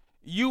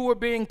 you were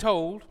being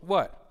told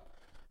what?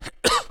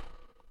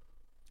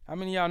 How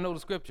many of y'all know the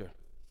scripture?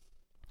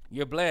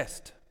 You're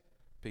blessed,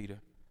 Peter,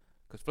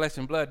 because flesh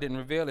and blood didn't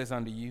reveal this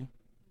unto you.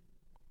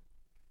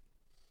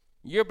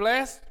 You're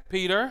blessed,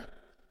 Peter,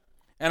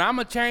 and I'm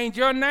going to change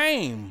your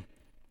name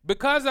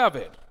because of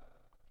it.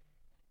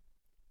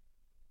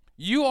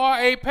 You are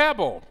a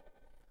pebble,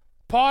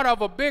 part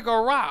of a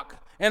bigger rock.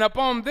 And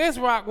upon this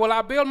rock will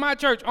I build my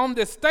church. On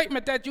this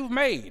statement that you've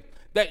made,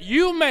 that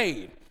you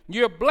made,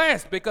 you're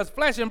blessed because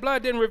flesh and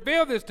blood didn't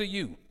reveal this to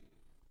you.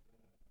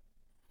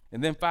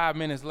 And then 5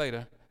 minutes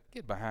later,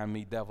 get behind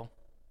me, devil.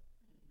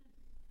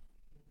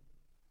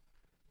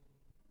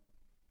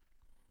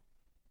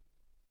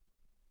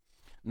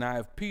 Now,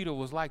 if Peter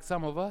was like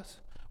some of us,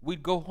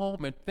 we'd go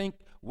home and think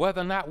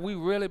whether or not we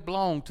really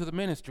belong to the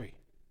ministry.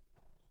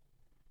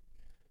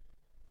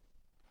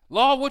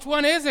 Lord, which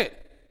one is it?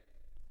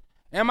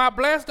 Am I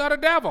blessed or the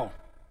devil?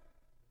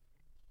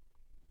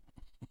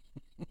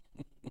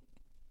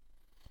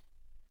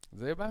 Does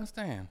everybody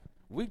understand?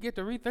 We get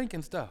to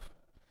rethinking stuff.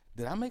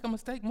 Did I make a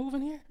mistake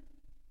moving here?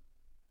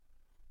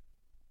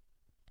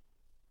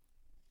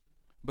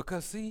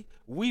 Because, see,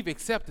 we've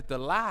accepted the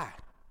lie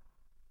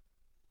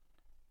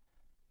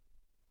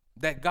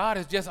that God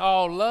is just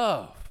all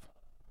love.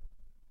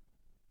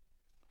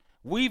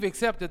 We've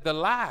accepted the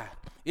lie.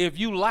 If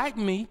you like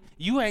me,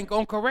 you ain't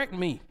going to correct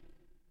me.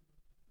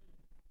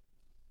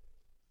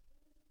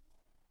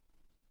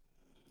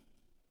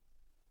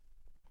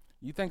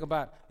 You think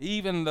about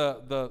even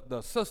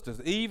the sisters,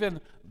 even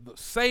the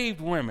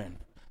saved women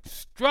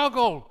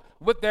struggle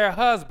with their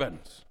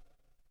husbands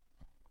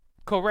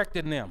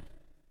correcting them.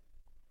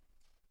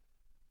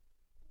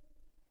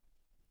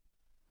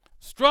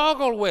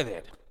 Struggle with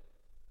it.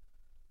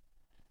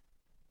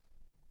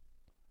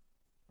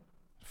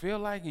 Feel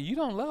like you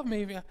don't love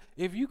me.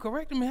 If you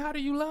corrected me, how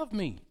do you love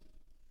me?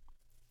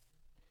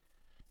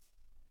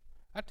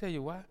 I tell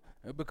you why.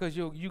 Because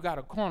you got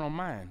a carnal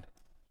mind.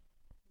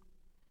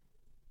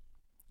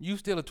 You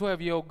still a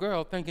 12-year-old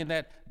girl thinking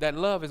that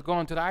love is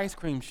going to the ice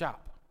cream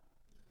shop.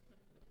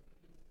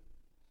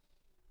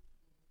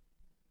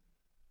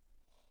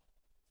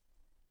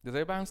 Does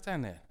everybody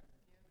understand that?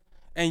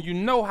 And you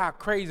know how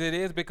crazy it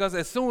is, because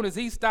as soon as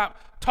he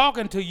stopped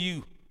talking to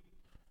you,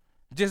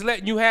 just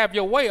letting you have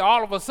your way,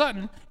 all of a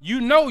sudden, you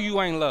know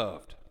you ain't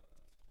loved.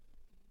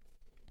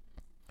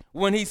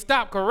 When he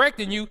stopped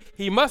correcting you,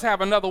 he must have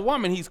another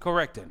woman he's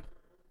correcting.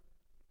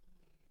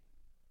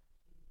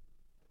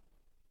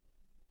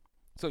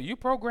 So you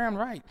programmed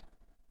right.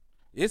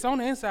 It's on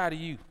the inside of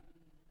you.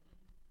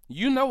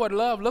 You know what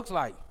love looks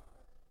like.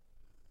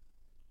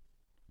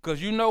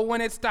 Because you know when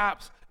it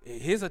stops,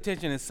 his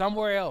attention is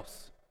somewhere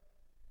else.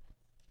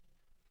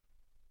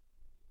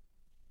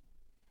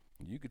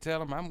 You could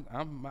tell him,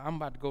 I'm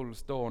about to go to the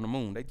store on the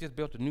moon. They just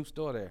built a new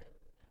store there.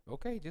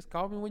 Okay, just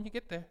call me when you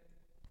get there.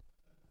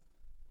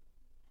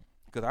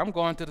 Because I'm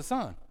going to the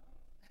sun.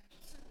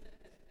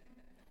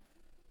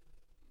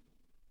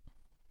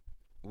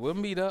 We'll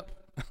meet up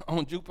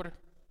on Jupiter.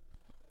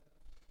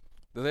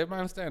 Does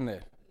everybody understand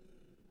that?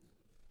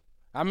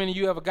 How many of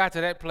you ever got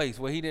to that place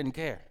where he didn't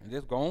care?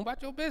 Just go on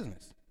about your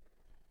business.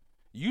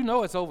 You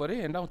know it's over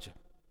there, don't you?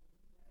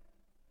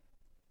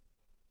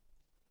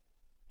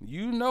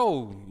 You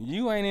know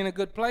you ain't in a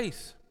good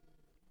place.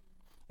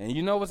 And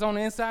you know what's on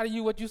the inside of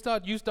you, what you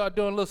start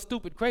doing little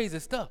stupid, crazy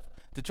stuff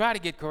to try to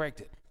get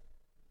corrected.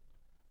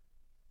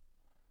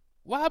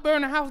 Why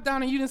burn the house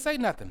down and you didn't say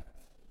nothing?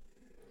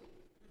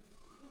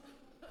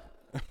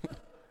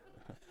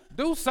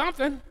 Do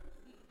something.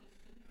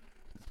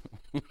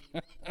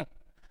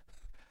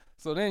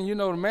 So then you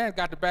know the man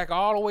got to back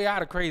all the way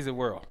out of crazy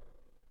world.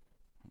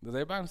 Does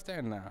everybody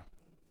understand now?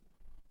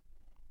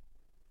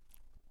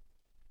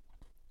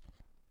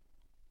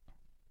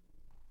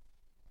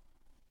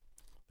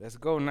 Let's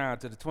go now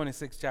to the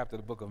 26th chapter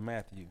of the book of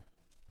Matthew.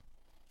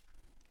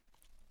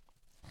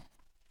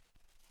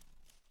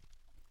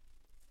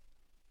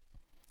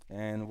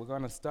 And we're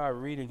going to start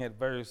reading at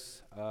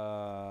verse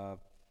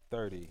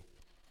 30.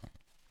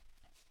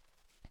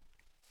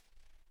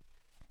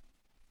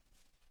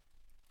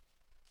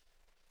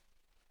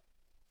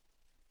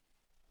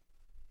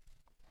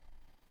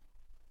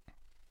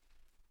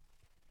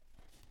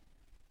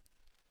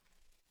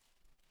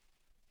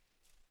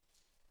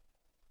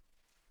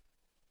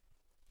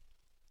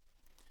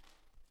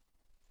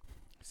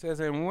 It says,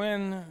 and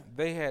when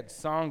they had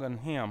sung an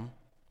hymn,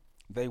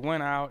 they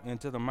went out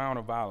into the Mount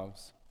of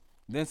Olives.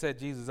 Then said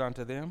Jesus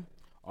unto them,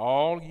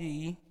 all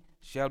ye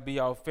shall be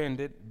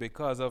offended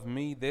because of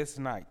me this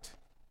night.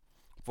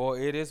 For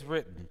it is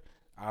written,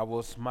 I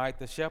will smite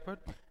the shepherd,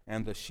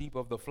 and the sheep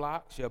of the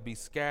flock shall be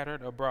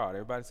scattered abroad.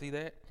 Everybody see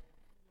that?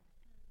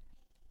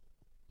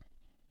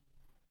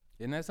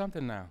 Isn't that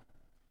something now?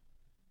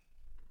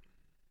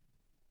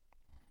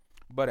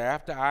 But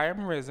after I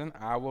am risen,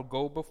 I will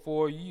go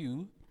before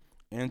you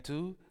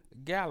into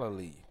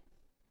Galilee.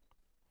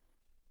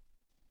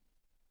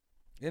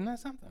 Isn't that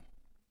something?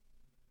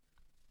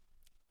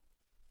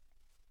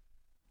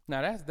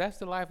 Now that's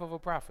the life of a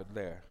prophet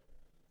there.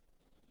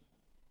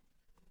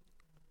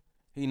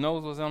 He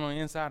knows what's on the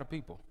inside of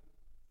people.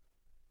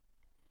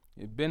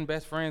 You've been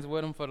best friends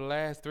with him for the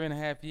last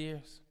 3.5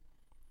 years.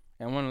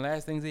 And one of the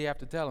last things he have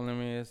to tell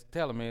him is,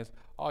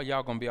 oh,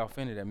 y'all gonna be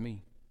offended at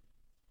me.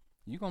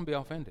 You're gonna be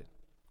offended.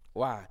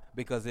 Why?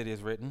 Because it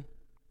is written.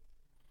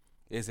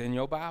 It's in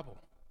your Bible.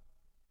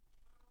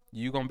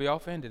 You're gonna be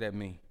offended at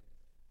me.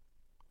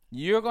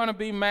 You're going to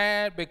be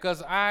mad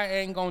because I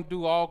ain't going to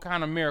do all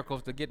kind of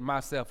miracles to get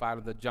myself out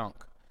of the junk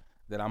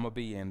that I'm going to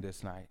be in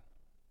this night.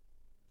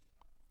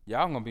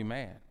 Y'all going to be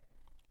mad.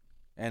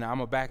 And I'm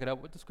going to back it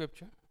up with the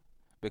scripture,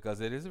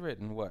 because it is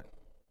written what?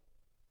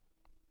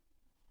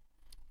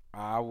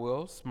 I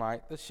will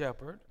smite the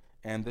shepherd,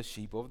 and the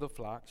sheep of the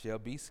flock shall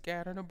be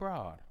scattered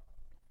abroad.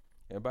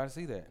 Everybody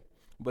see that?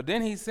 But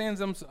then he sends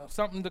them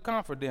something to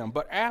comfort them.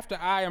 But after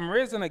I am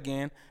risen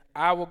again,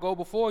 I will go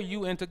before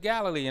you into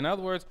Galilee. In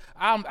other words,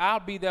 I'll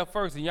be there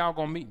first, and y'all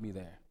going to meet me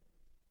there.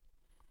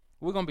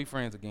 We're going to be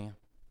friends again.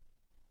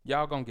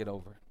 Y'all going to get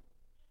over it.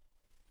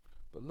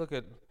 But look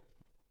at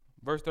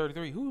verse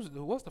 33.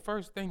 What's the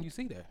first thing you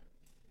see there?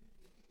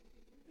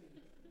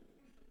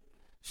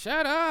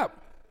 Shut up.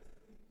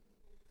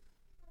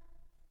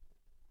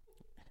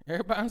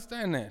 Everybody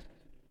understand that?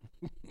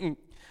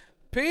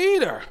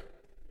 Peter.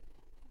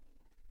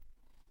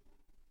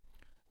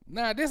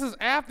 Now, this is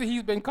after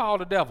he's been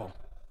called the devil.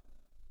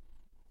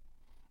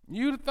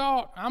 You'd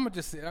thought, I'm going to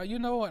just say, you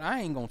know what? I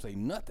ain't going to say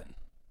nothing.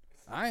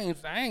 I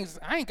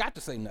ain't got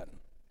to say nothing.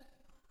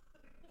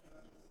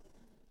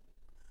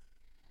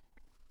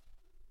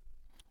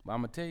 But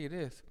I'm going to tell you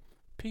this.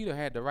 Peter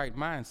had the right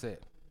mindset.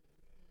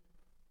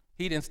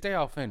 He didn't stay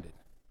offended.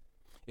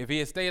 If he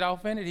had stayed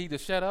offended, he'd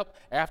have shut up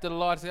after the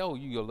Lord said, oh,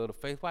 you your little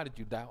faith, why did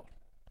you doubt?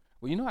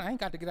 Well, you know what? I ain't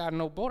got to get out of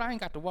no boat. I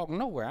ain't got to walk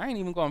nowhere. I ain't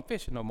even going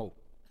fishing no more.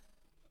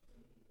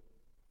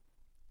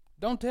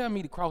 Don't tell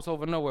me to cross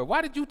over nowhere.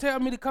 Why did you tell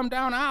me to come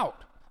down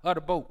out of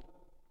the boat?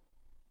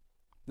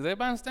 Does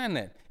everybody understand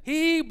that?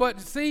 But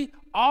see,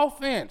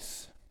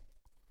 offense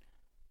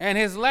and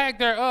his lack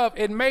thereof,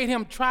 it made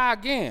him try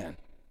again.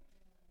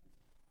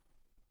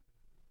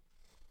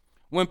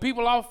 When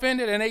people are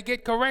offended and they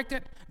get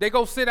corrected, they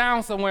go sit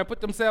down somewhere and put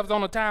themselves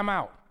on a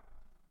timeout.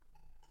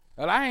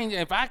 Well,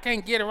 if I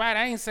can't get it right,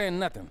 I ain't saying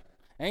nothing.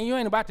 And you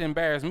ain't about to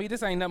embarrass me.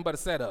 This ain't nothing but a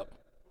setup.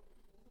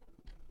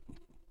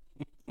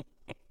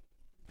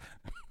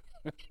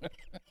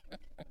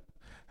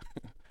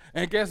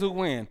 And guess who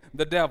wins?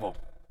 The devil.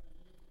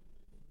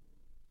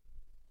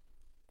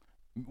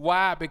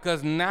 Why?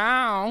 Because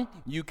now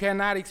you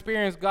cannot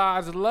experience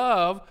God's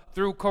love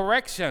through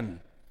correction.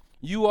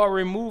 You are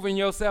removing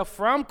yourself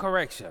from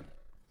correction.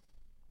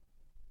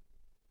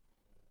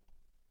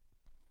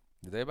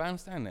 Does everybody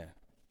understand that?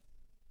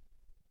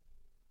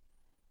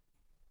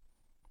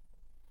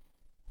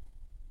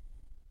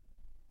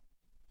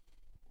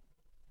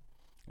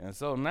 And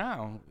so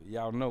now,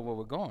 y'all know where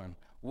we're going.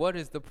 What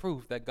is the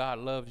proof that God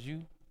loves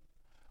you?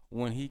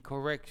 When he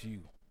corrects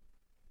you.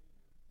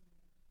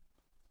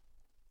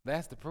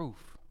 That's the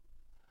proof.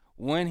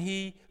 When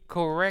he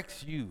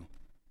corrects you.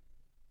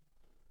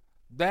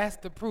 That's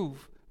the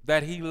proof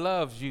that he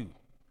loves you.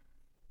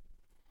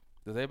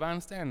 Does everybody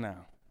understand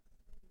now?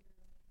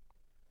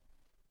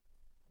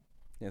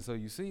 And so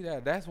you see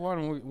that's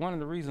one of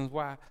the reasons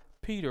why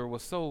Peter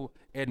was so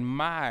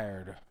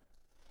admired.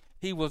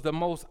 He was the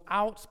most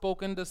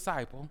outspoken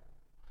disciple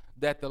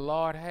that the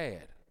Lord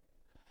had.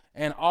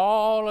 And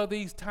all of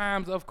these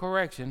times of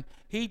correction,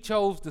 he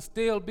chose to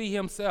still be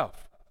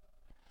himself.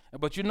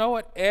 But you know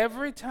what?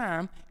 Every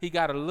time he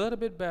got a little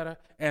bit better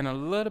and a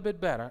little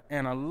bit better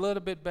and a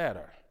little bit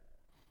better.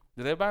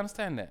 Does everybody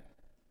understand that?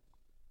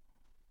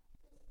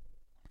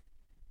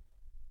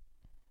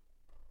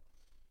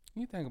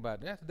 You think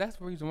about that. That's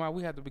the reason why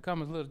we have to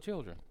become as little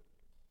children.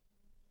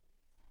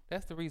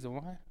 That's the reason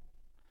why.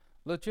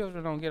 Little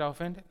children don't get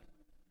offended.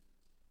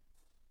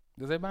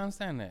 Does everybody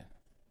understand that?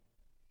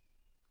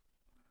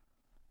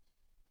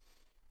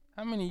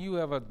 How many of you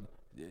ever,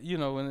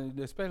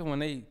 especially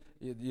when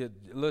your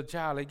little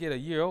child, they get a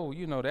year old,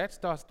 that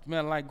starts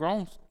smelling like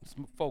grown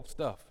folk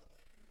stuff.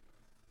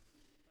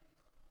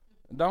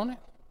 Don't it?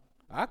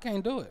 I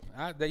can't do it.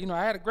 I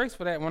had a grace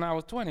for that when I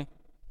was 20.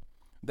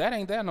 That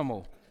ain't there no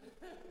more.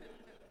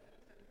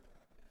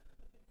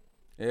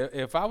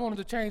 If I wanted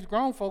to change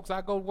grown folks,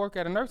 I'd go work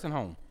at a nursing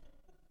home.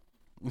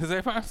 Does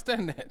everybody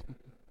understand that?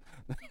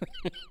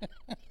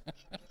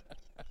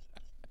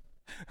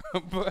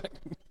 But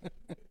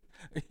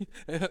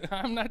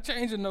I'm not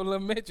changing no little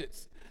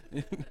midgets.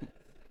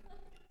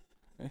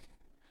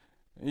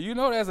 You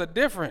know there's a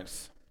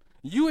difference.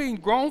 You eating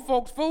grown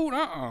folks' food?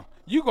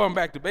 You going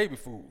back to baby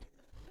food.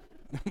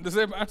 Does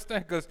everybody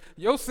understand? Because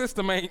your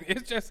system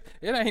it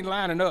ain't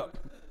lining up.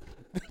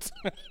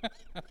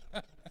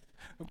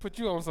 I'll put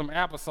you on some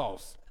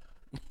applesauce.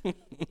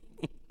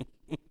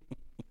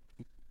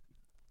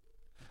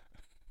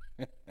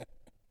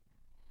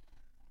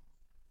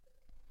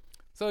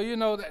 So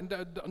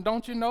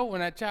don't you know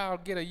when that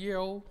child get a year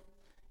old,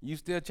 you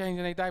still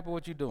changing their diaper?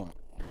 What you doing?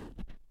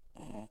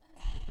 Come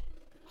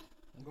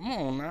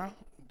on now,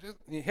 just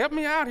help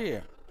me out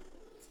here.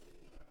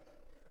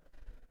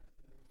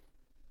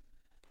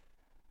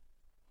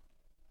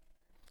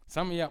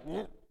 Some of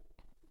y'all,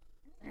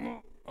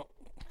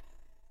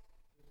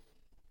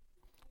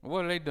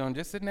 what are they doing?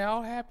 Just sitting there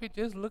all happy,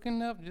 just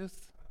looking up,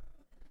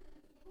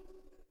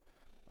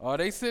 or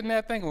they sitting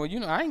there thinking,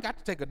 well, I ain't got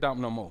to take a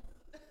dump no more.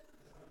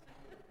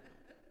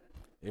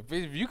 If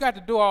you got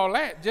to do all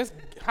that, just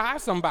hire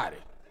somebody.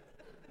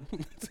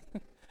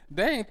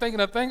 They ain't thinking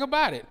a thing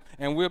about it.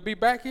 And we'll be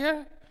back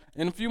here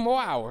in a few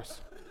more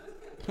hours.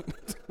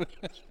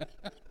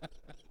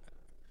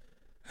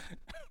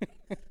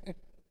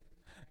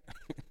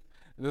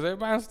 Does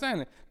everybody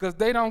understand it? Because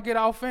they don't get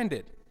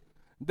offended.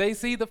 They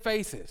see the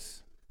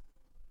faces.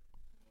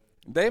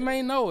 They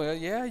may know,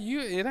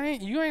 you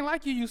ain't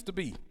like you used to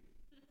be.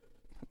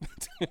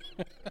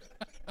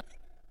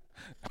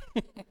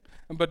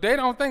 But they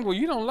don't think, well,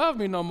 you don't love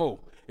me no more.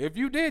 If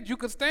you did, you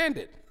could stand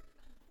it.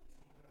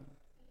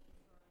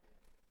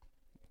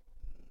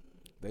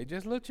 They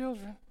just little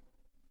children.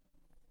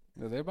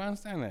 Does everybody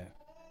understand that?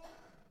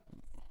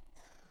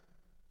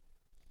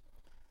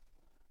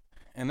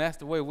 And that's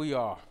the way we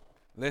are.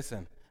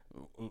 Listen,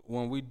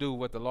 when we do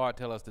what the Lord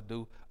tells us to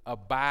do,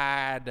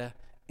 abide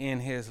in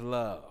his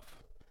love.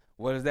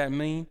 What does that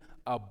mean?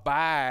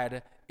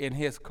 Abide in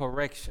his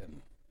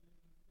correction.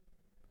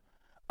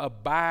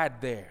 Abide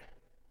there.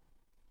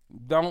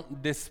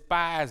 Don't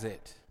despise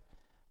it,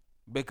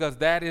 because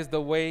that is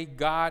the way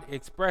God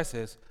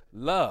expresses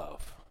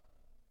love.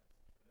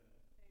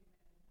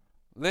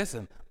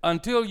 Listen,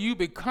 until you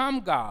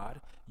become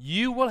God,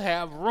 you will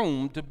have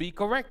room to be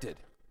corrected.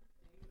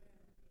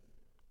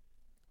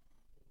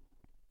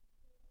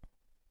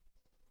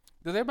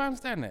 Does everybody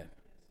understand that?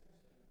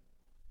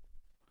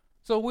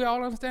 So we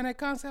all understand that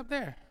concept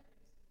there.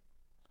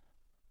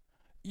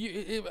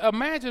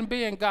 Imagine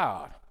being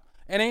God,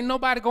 and ain't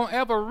nobody gonna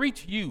ever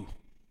reach you.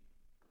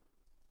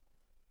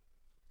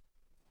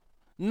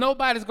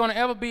 Nobody's gonna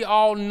ever be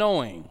all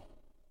knowing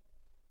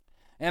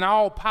and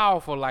all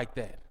powerful like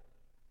that.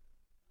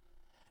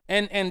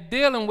 And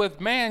dealing with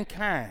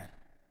mankind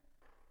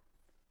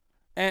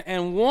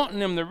and wanting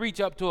them to reach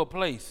up to a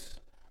place,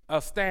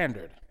 a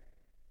standard.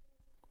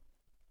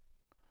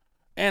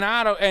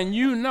 And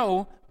you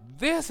know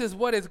this is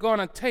what it's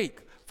gonna take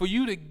for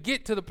you to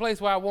get to the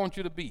place where I want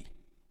you to be.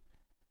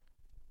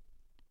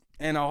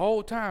 And the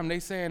whole time they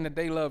saying that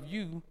they love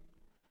you,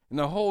 and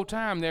the whole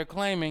time they're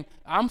claiming,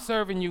 I'm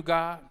serving you,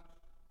 God.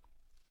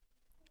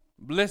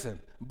 Listen,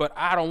 but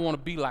I don't want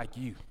to be like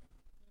you.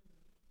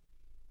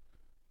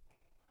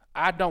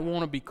 I don't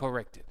want to be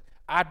corrected.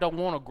 I don't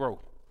want to grow.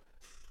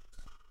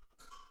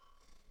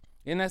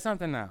 Isn't that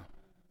something now?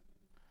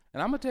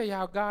 And I'm going to tell you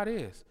how God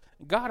is.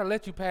 God will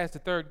let you pass the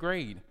 3rd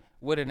grade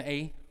with an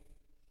A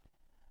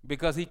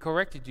because he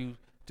corrected you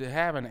to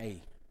have an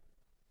A.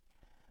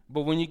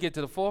 But when you get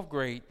to the 4th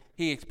grade,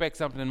 he expects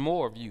something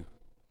more of you.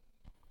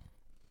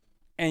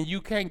 And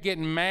you can't get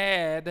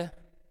mad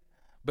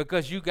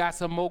because you got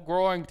some more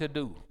growing to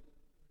do.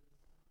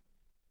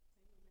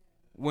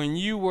 When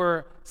you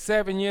were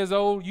 7 years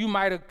old, you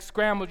might have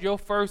scrambled your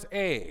first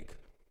egg.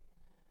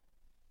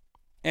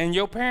 And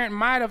your parent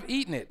might have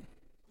eaten it.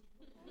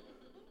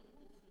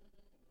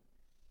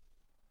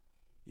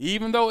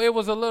 Even though it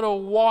was a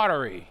little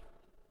watery.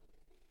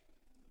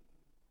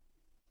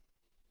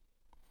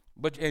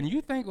 And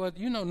you think, well,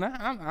 you know,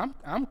 now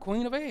I'm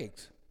queen of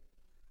eggs.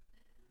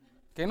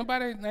 Ain't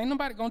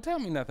nobody gonna tell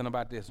me nothing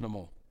about this no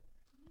more.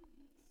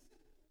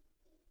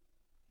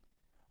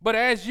 But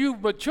as you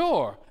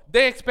mature,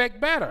 they expect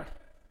better.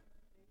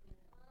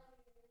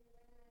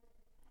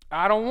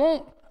 I don't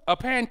want a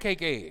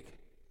pancake egg.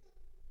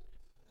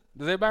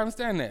 Does everybody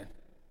understand that?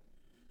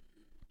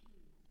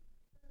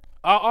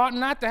 I ought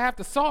not to have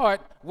to saw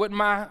it with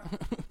my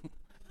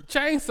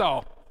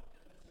chainsaw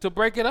to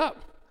break it up.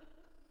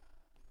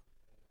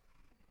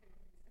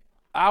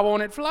 I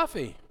want it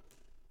fluffy.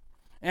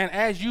 And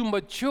as you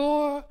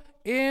mature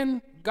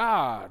in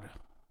God,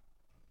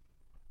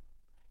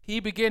 he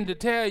began to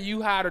tell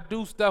you how to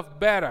do stuff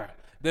better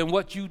than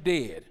what you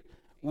did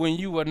when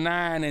you were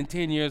 9 and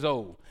 10 years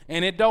old.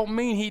 And it don't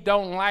mean he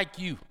don't like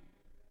you.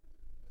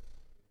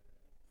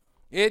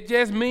 It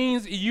just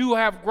means you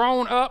have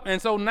grown up,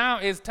 and so now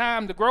it's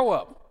time to grow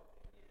up.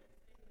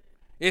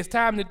 It's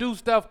time to do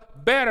stuff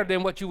better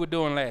than what you were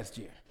doing last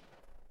year.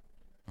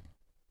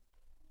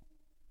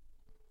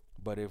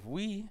 But if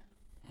we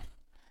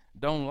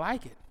don't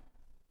like it,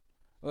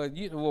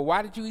 well,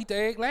 why did you eat the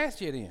egg last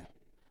year then?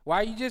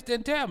 Why you just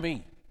didn't tell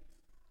me?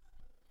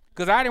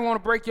 Because I didn't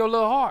want to break your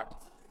little heart.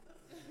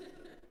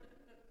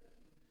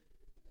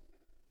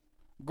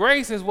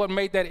 Grace is what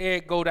made that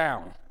egg go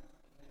down.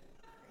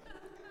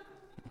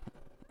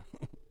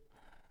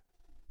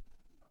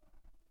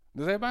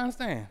 Does everybody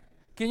understand?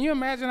 Can you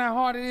imagine how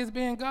hard it is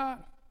being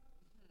God?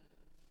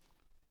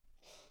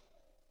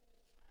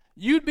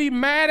 You'd be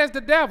mad as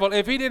the devil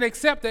if he didn't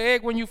accept the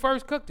egg when you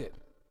first cooked it.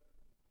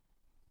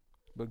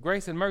 But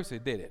grace and mercy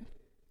did it.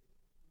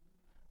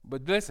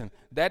 But listen,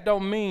 that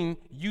don't mean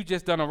you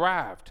just done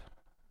arrived.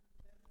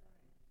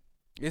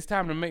 It's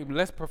time to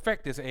let's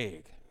perfect this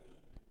egg.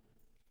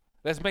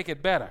 Let's make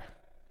it better.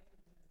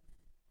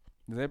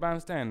 Does everybody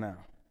understand now?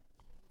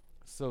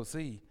 So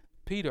see,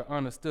 Peter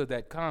understood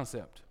that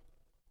concept.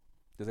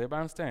 Does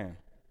everybody understand?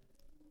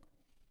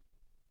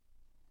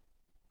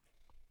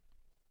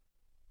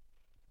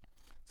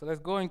 So let's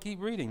go and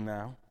keep reading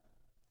now.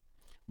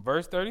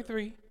 Verse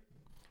 33.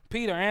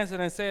 Peter answered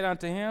and said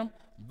unto him,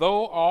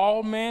 though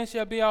all men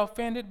shall be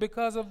offended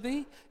because of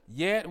thee,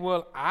 yet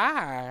will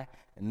I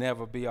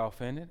never be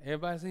offended.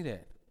 Everybody see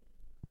that?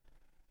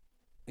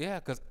 Yeah,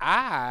 because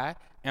I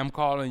am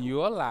calling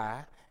you a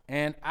lie,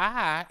 and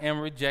I am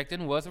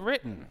rejecting what's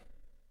written.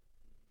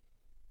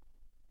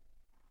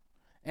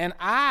 And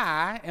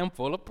I am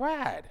full of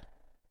pride.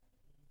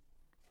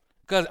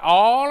 Because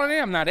all of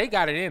them, now they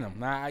got it in them.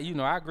 Now, you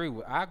know, I agree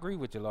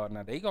with you, Lord.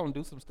 Now, they going to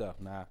do some stuff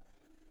now.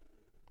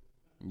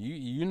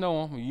 You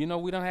know them. You know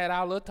we done had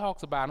our little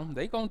talks about them.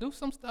 They going to do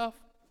some stuff.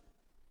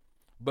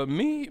 But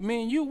me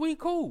and you, we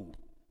cool.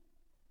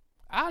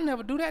 I'll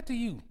never do that to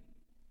you.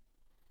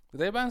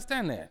 Does everybody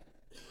understand that?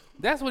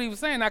 That's what he was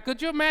saying. Now,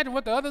 could you imagine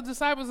what the other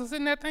disciples are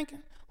sitting there thinking?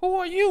 Who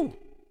are you?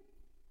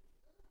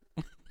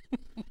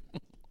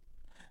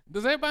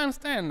 Does everybody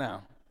understand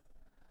now?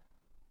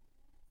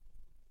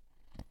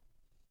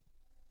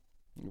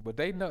 But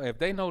they know, if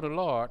they know the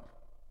Lord,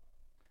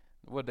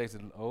 what they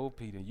said, oh,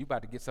 Peter, you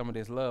about to get some of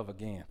this love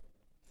again.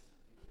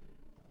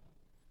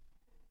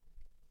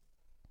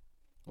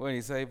 What did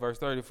he say? Verse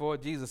 34,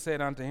 Jesus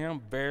said unto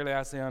him, verily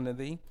I say unto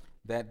thee,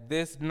 that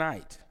this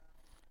night,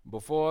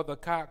 before the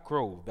cock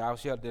crow, thou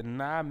shalt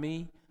deny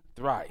me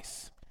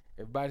thrice.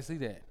 Everybody see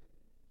that?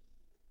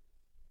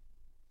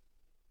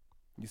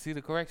 You see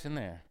the correction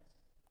there?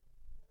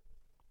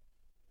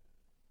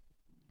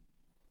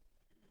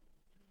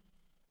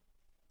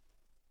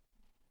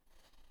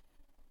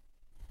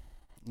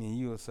 And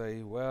you will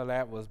say, well,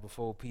 that was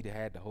before Peter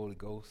had the Holy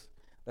Ghost.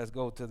 Let's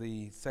go to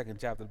the second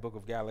chapter of the book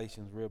of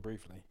Galatians real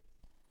briefly.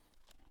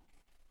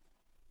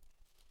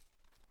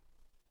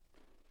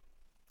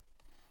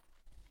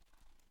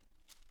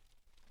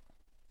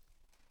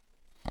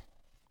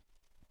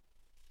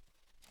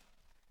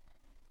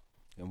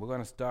 And we're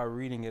going to start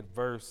reading at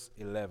verse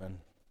 11.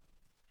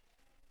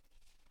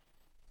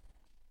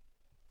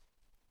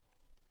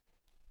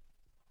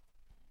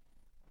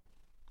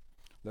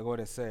 Look what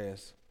it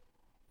says.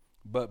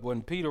 But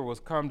when Peter was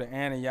come to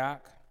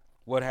Antioch,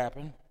 what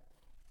happened?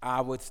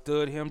 I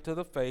withstood him to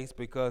the face,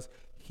 because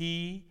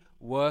he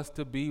was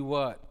to be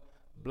what?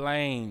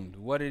 Blamed.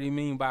 What did he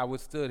mean by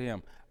withstood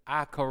him?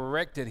 I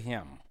corrected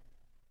him.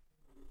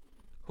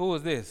 Who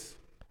was this?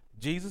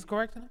 Jesus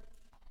corrected him?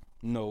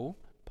 No,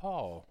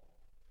 Paul.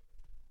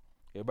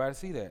 Everybody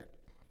see that?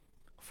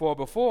 For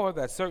before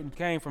that certain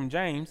came from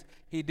James,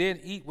 he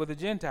did eat with the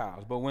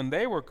Gentiles. But when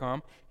they were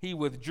come, he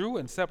withdrew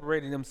and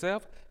separated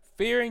himself,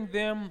 fearing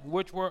them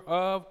which were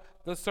of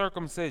the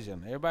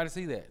circumcision. Everybody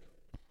see that?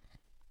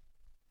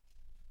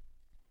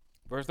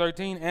 Verse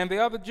 13, and the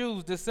other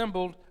Jews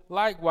dissembled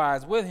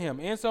likewise with him,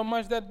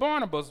 insomuch that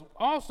Barnabas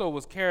also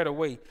was carried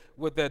away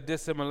with their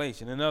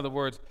dissimulation. In other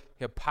words,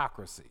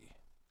 hypocrisy.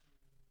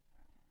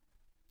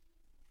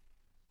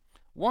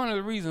 One of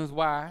the reasons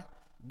why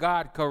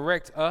God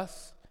corrects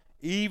us,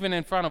 even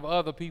in front of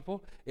other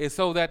people, is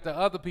so that the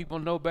other people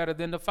know better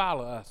than to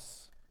follow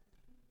us.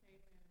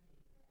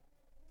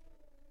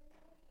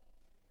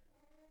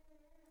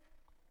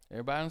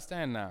 Everybody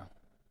understand now?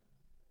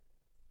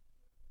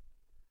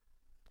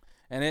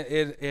 And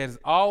it has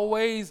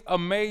always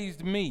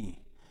amazed me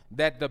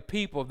that the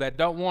people that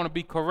don't want to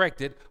be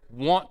corrected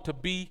want to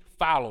be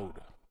followed.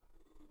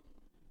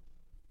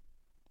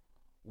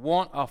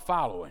 Want a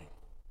following.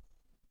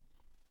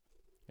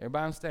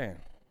 Everybody understand?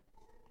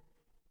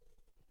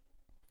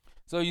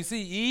 So you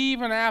see,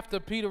 even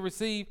after Peter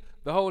received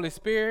the Holy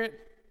Spirit,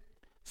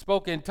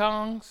 spoke in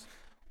tongues,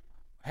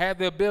 had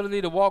the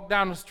ability to walk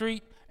down the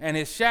street, and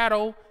his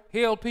shadow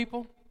healed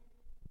people,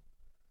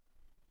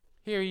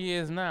 here he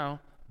is now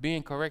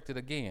being corrected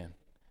again.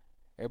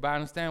 Everybody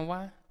understand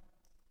why?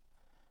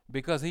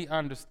 Because he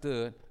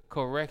understood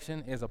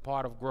correction is a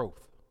part of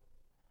growth.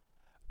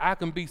 I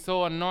can be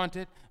so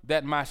anointed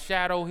that my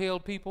shadow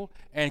healed people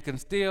and can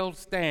still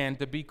stand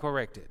to be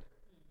corrected.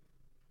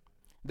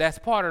 That's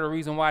part of the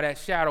reason why that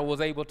shadow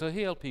was able to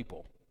heal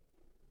people.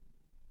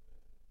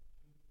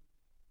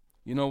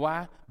 You know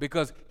why?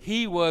 Because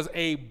he was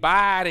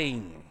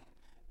abiding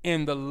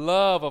in the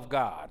love of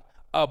God,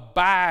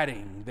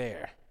 abiding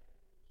there.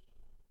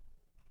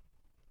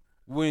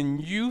 When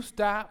you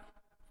stop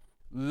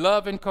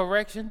loving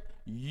correction,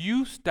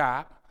 you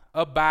stop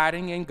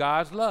abiding in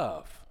God's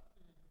love.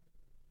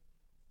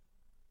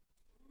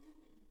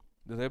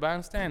 Does everybody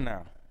understand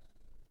now?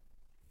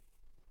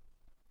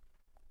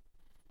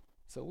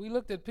 So we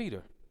looked at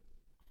Peter.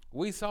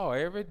 We saw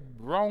every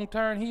wrong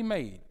turn he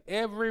made.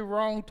 Every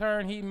wrong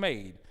turn he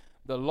made.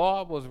 The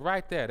Lord was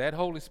right there. That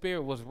Holy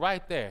Spirit was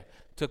right there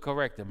to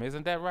correct him.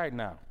 Isn't that right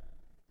now?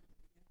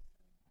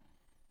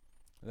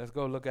 Let's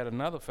go look at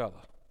another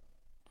fella.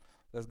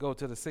 Let's go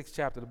to the 6th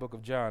chapter of the book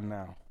of John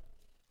now.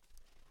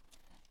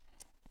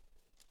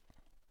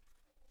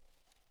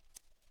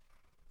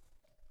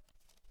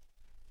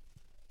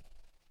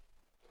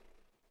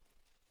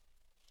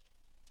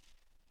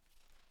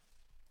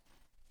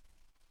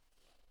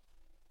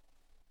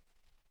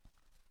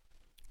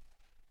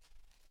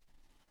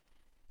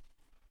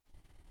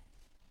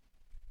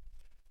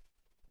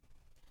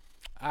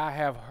 I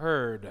have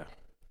heard,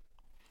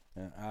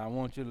 and I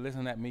want you to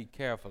listen at me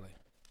carefully.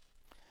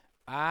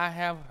 I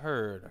have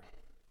heard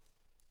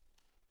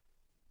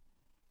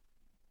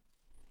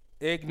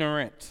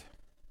ignorant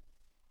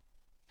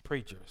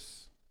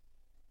preachers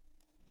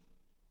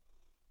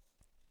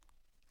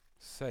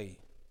say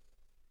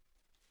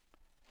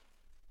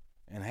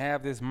and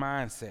have this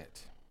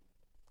mindset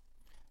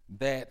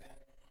that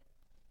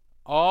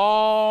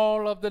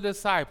all of the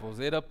disciples,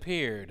 it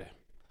appeared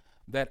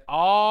that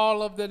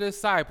all of the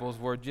disciples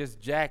were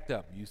just jacked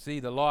up. You see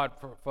the Lord,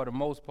 for the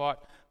most part,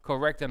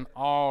 correcting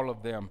all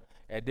of them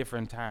at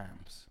different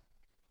times.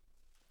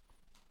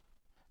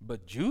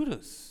 But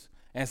Judas,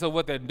 and so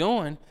what they're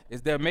doing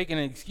is they're making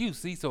an excuse.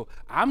 See, so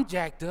I'm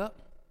jacked up.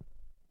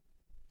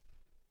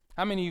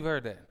 How many of you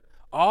heard that?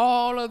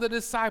 All of the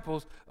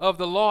disciples of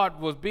the Lord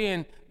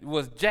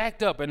was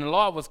jacked up, and the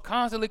Lord was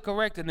constantly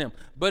correcting them.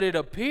 But it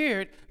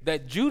appeared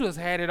that Judas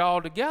had it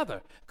all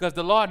together, because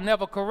the Lord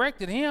never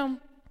corrected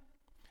him.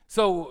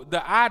 So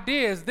the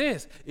idea is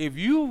this: if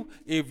you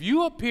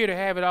appear to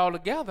have it all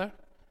together,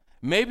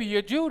 maybe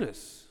you're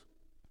Judas.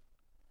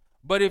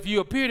 But if you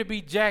appear to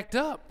be jacked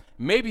up,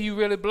 maybe you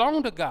really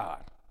belong to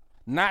God.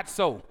 Not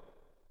so.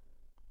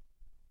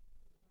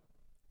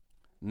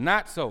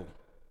 Not so.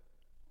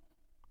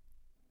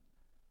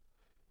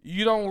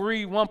 You don't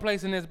read one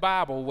place in this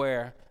Bible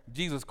where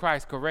Jesus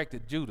Christ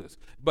corrected Judas,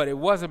 but it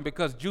wasn't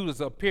because Judas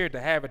appeared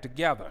to have it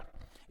together.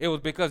 It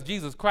was because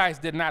Jesus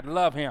Christ did not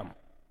love him.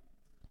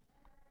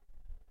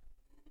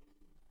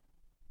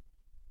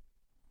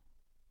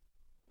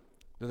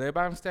 Does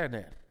everybody understand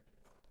that?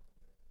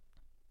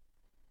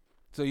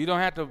 So you don't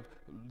have to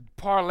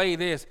parlay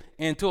this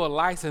into a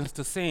license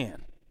to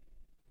sin.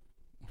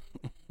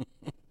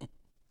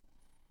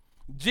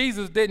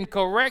 Jesus didn't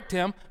correct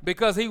him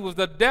because he was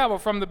the devil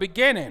from the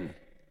beginning.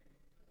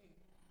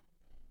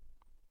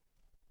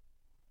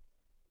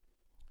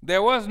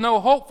 There was no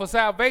hope for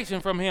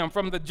salvation from him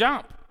from the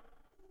jump.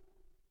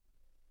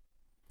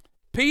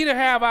 Peter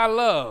have I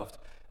loved,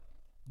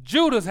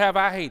 Judas have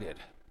I hated.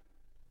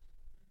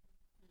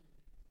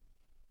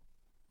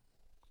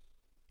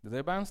 Does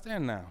everybody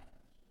understand now?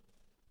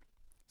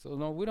 So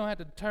no, we don't have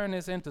to turn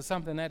this into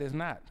something that is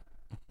not.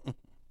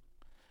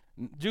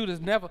 Judas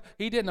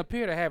he didn't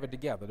appear to have it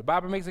together. The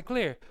Bible makes it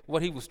clear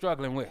what he was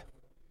struggling with.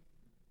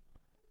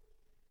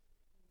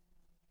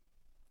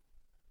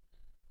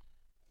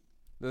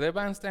 Does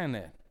everybody understand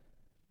that?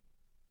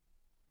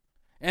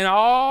 And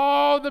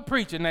all the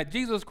preaching that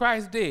Jesus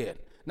Christ did.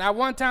 Now,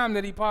 one time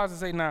that he paused and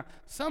say, now,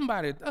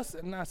 somebody,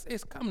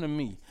 it's come to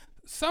me.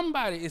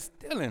 Somebody is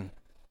stealing.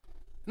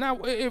 Now,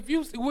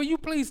 will you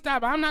please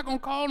stop? I'm not going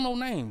to call no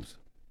names.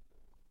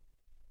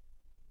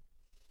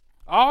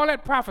 All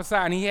that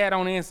prophesying he had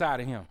on the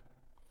inside of him.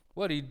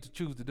 What did he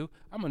choose to do?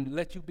 I'm going to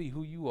let you be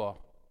who you are.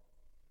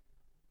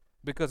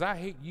 Because I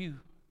hate you.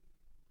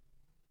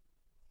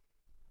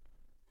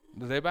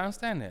 Does everybody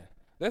understand that?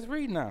 Let's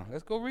read now.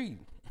 Let's go read.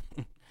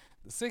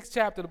 The 6th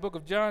chapter of the book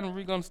of John,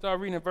 we're going to start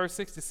reading at verse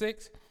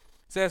 66. It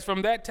says,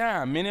 from that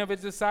time, many of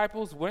his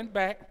disciples went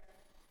back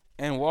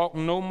and walked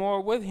no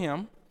more with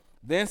him.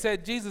 Then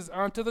said Jesus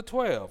unto the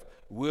 12,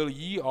 will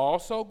ye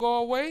also go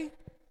away?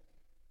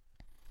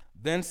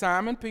 Then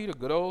Simon Peter,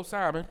 good old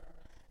Simon,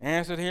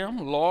 answered him,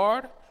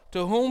 Lord,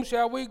 to whom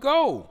shall we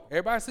go?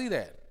 Everybody see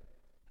that?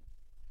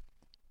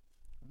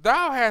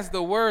 Thou hast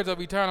the words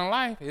of eternal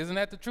life. Isn't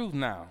that the truth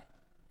now?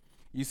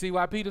 You see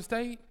why Peter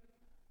stayed?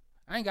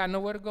 I ain't got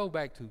nowhere to go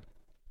back to.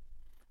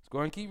 Let's go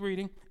and keep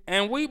reading.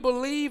 And we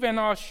believe and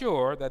are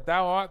sure that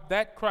thou art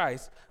that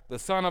Christ, the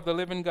Son of the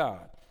living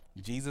God.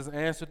 Jesus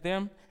answered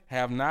them,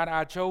 have not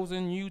I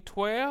chosen you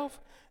 12?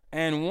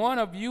 And one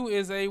of you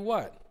is a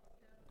what?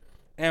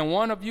 And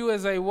one of you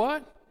is a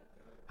what?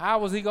 How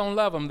was he going to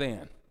love them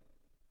then?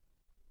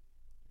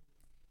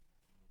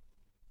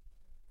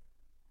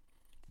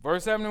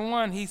 Verse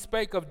 71, he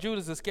spake of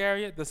Judas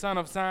Iscariot, the son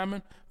of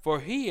Simon,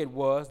 for he it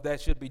was that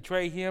should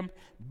betray him,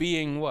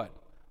 being what?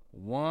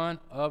 One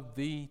of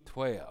the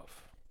 12.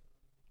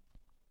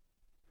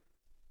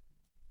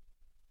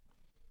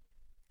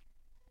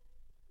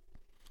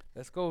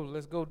 Let's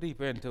go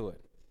deeper into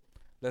it.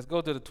 Let's go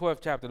to the 12th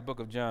chapter of the book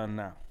of John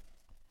now.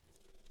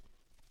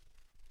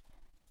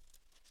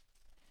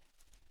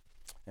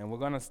 And we're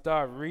going to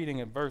start reading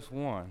at verse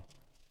 1.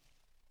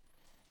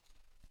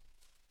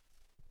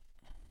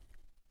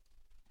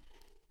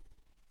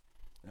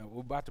 Now,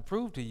 we're about to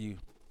prove to you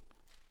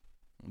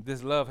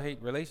this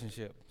love-hate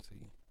relationship. See,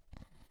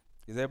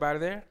 is everybody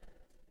there?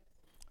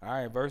 All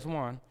right, verse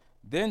 1.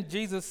 Then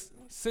Jesus,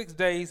 6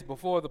 days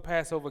before the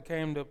Passover,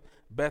 came to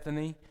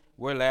Bethany,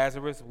 where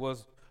Lazarus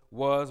was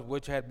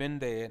which had been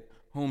dead,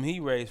 whom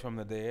he raised from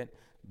the dead.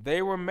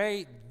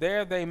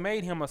 They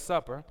made him a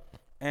supper,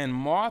 and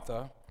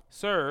Martha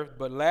served,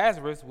 but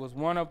Lazarus was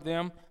one of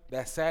them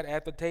that sat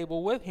at the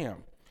table with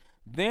him.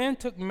 Then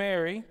took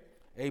Mary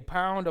a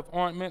pound of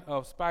ointment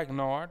of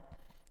spikenard,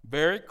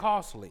 very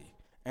costly,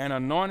 and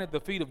anointed the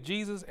feet of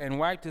Jesus, and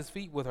wiped his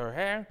feet with her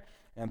hair,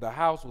 and the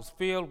house was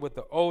filled with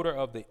the odor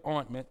of the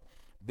ointment.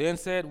 Then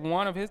said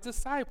one of his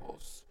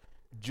disciples,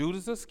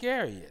 Judas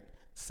Iscariot,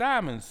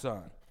 Simon's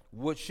son,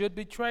 which should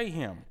betray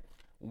him,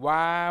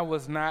 why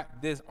was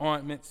not this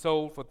ointment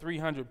sold for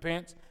 300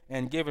 pence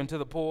and given to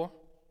the poor?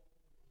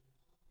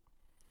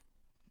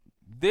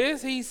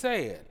 This he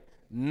said,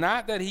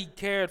 not that he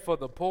cared for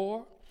the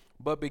poor,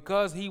 but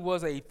because he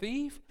was a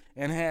thief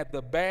and had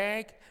the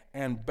bag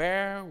and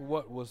bare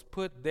what was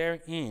put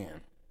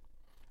therein.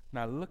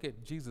 Now look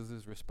at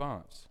Jesus'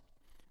 response.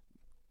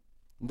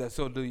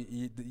 So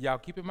y'all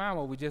keep in mind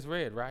what we just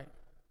read, right?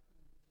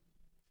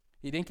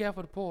 He didn't care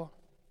for the poor.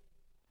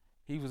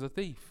 He was a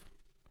thief.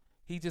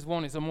 He just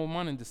wanted some more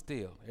money to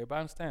steal.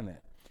 Everybody understand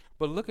that?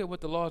 But look at what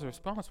the Lord's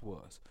response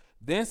was.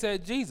 Then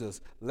said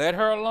Jesus, let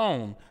her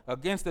alone.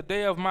 Against the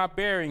day of my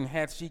burying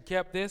hath she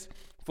kept this.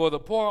 For the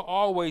poor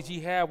always ye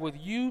have with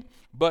you,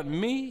 but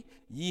me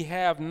ye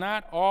have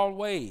not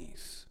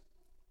always.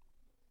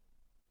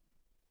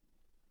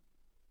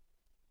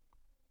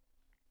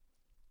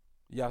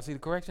 Y'all see the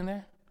correction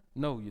there?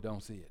 No, you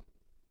don't see it.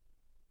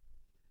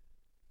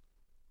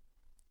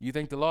 You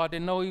think the Lord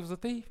didn't know he was a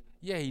thief?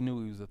 Yeah, he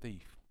knew he was a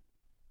thief.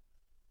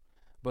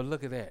 But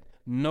look at that.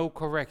 No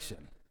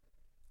correction.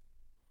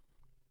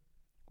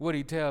 What did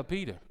he tell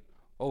Peter?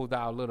 O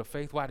thou little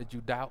faith, why did you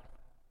doubt?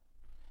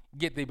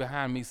 Get thee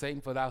behind me,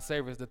 Satan, for thou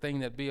savest the thing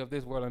that be of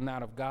this world and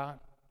not of God.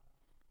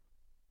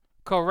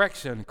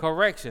 Correction.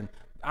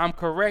 I'm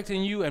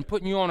correcting you and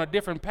putting you on a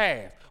different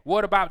path.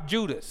 What about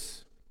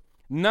Judas?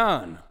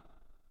 None.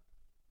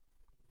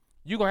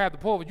 You're going to have the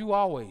poor with you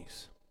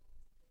always.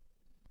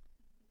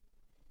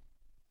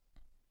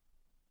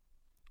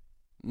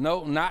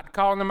 No, not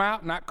calling him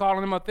out, not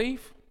calling him a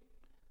thief.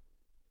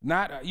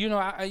 Not,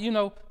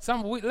 let's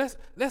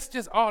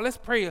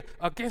pray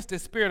against the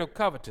spirit of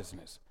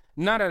covetousness.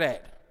 None of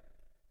that.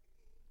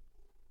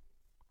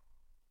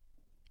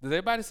 Does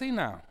everybody see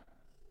now?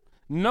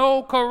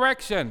 No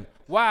correction.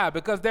 Why?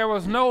 Because there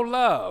was no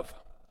love.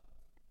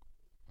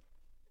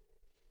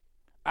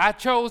 I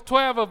chose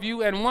 12 of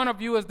you, and one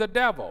of you is the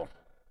devil.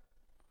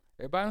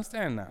 Everybody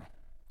understand now?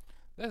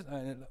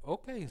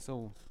 Okay,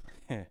 so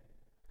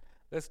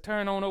let's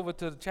turn on over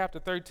to chapter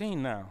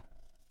 13 now.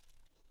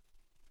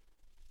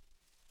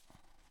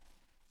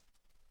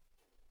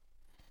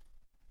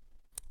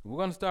 We're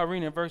going to start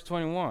reading at verse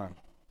 21.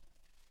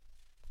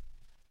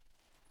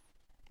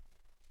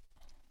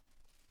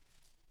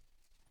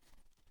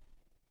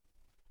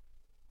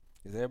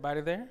 Is everybody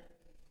there?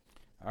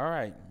 All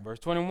right, verse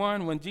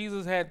 21. When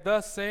Jesus had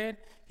thus said,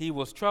 he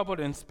was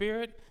troubled in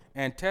spirit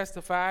and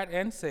testified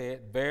and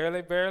said,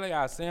 Verily, verily,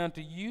 I say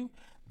unto you,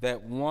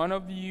 that one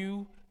of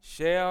you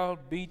shall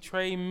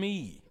betray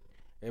me.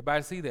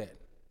 Everybody see that?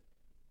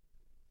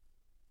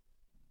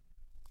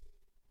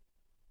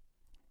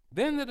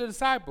 Then the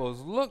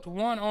disciples looked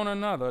one on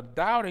another,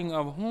 doubting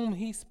of whom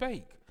he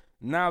spake.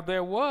 Now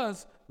there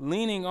was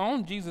leaning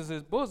on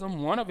Jesus'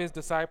 bosom one of his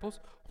disciples,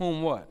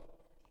 whom what?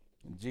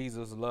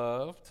 Jesus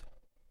loved.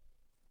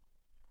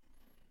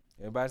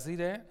 Everybody see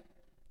that?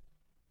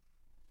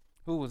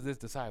 Who was this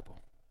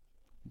disciple?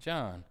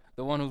 John,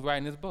 the one who's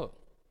writing this book.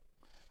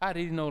 How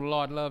did he know the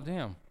Lord loved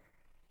him?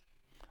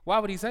 Why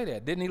would he say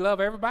that? Didn't he love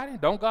everybody?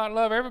 Don't God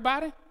love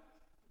everybody?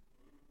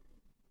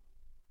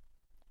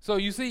 So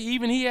you see,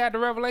 even he had the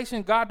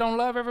revelation God don't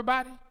love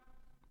everybody.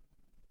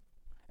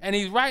 And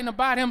he's writing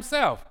about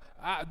himself.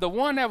 The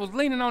one that was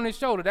leaning on his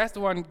shoulder, that's the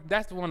one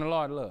the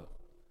Lord loved.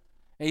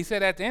 And he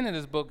said at the end of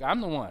this book, I'm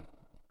the one.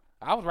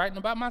 I was writing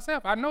about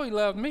myself. I know he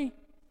loved me.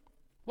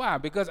 Why?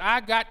 Because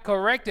I got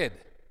corrected.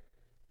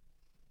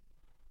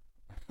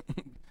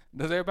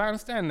 Does everybody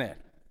understand that?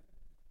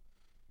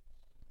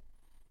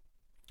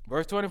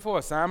 Verse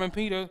 24, Simon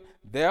Peter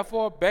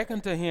therefore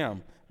beckoned to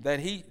him that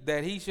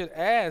he should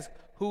ask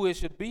who it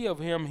should be of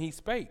him he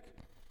spake.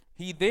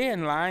 He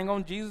then, lying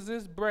on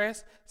Jesus'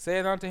 breast,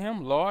 said unto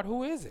him, Lord,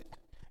 who is it?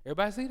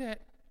 Everybody see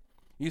that?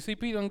 You see,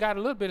 Peter done got a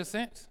little bit of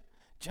sense.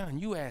 John,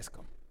 you ask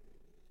him.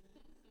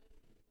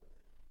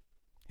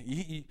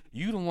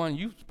 You the one,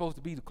 you supposed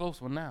to be the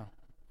close one now.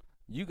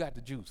 You got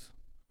the juice.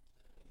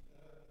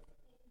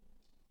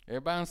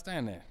 Everybody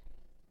understand that?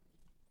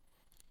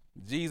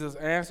 Jesus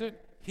answered,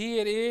 He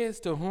it is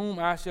to whom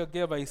I shall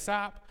give a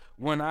sop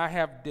when I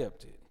have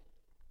dipped it.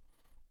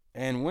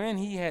 And when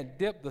he had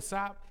dipped the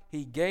sop,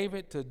 he gave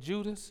it to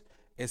Judas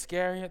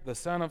Iscariot, the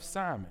son of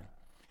Simon.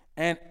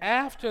 And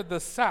after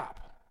the sop,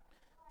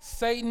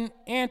 Satan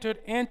entered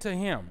into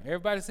him.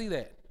 Everybody see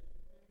that?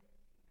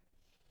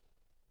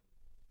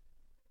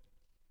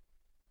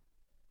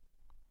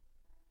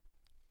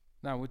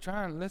 Now we're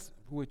trying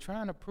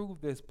to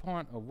prove this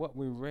point of what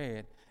we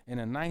read in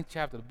the 9th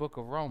chapter of the book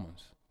of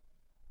Romans.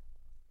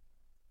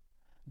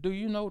 Do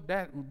you know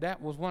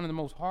that was one of the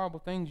most horrible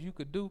things you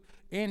could do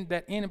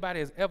that anybody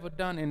has ever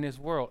done in this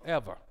world,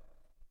 ever,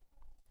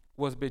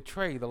 was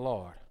betray the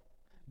Lord.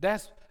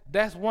 That's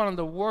one of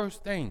the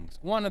worst things,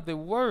 one of the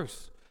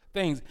worst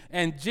things.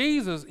 And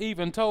Jesus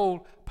even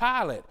told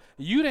Pilate,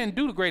 you didn't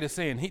do the greater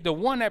sin. The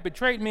one that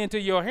betrayed me into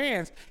your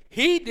hands,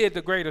 he did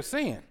the greater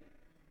sin.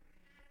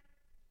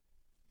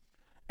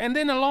 And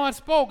then the Lord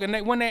spoke,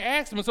 and when they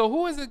asked him, so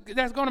who is it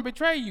that's going to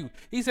betray you?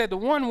 He said, the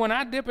one when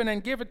I dip it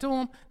and give it to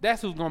him,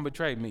 that's who's going to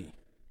betray me.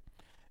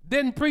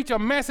 Didn't preach a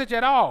message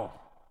at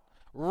all.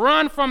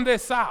 Run from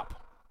this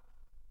sop.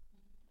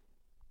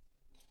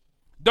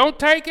 Don't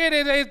take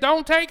it.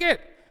 Don't take it.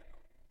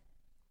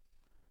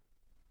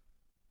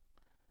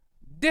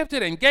 Dipped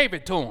it and gave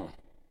it to him.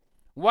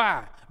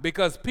 Why?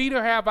 Because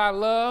Peter have I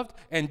loved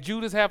and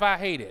Judas have I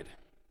hated.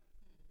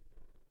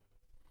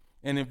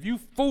 And if you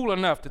fool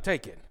enough to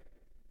take it,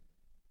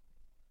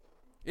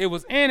 it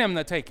was in him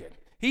to take it.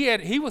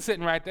 He was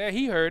sitting right there.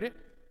 He heard it.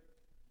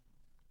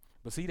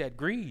 But see that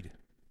greed.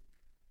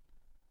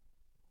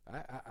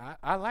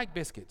 I like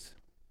biscuits.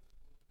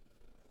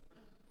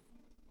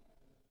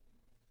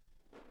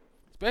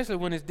 Especially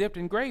when it's dipped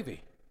in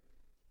gravy.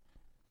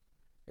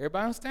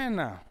 Everybody understand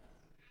now?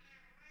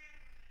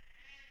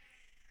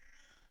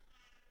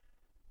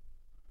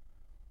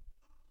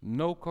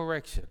 No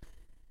correction.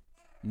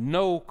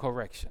 No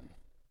correction.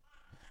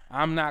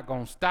 I'm not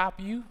going to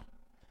stop you.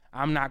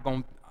 I'm not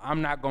going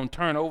to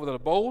turn over the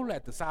bowl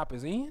that the sop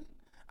is in.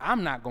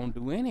 I'm not going to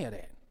do any of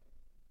that.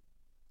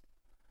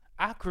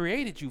 I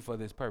created you for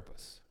this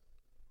purpose.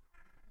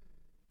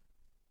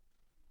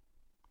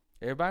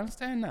 Everybody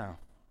understand now?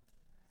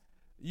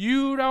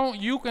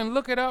 You can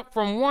look it up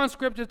from one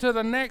scripture to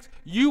the next.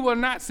 You will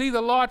not see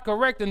the Lord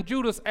correcting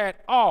Judas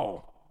at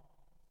all.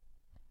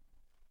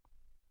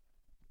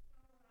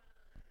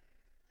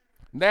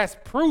 That's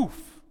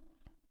proof.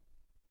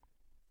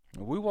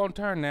 We won't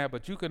turn there,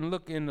 but you can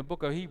look in the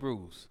book of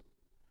Hebrews.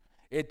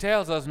 It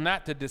tells us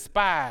not to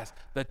despise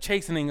the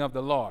chastening of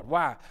the Lord.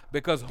 Why?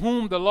 Because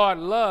whom the Lord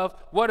loves,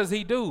 what does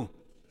he do?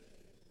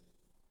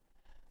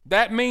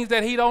 That means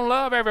that he don't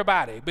love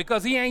everybody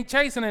because he ain't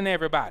chastening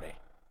everybody.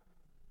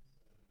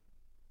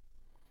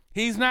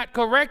 He's not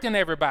correcting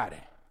everybody.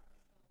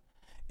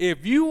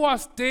 If you are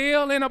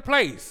still in a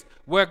place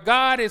where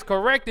God is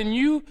correcting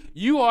you,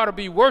 you ought to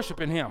be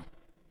worshiping him.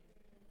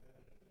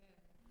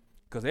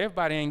 Because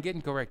everybody ain't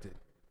getting corrected.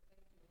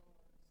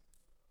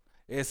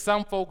 There's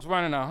some folks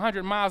running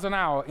 100 miles an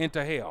hour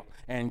into hell,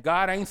 and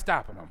God ain't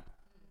stopping them.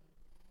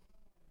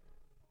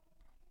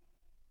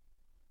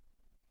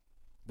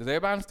 Does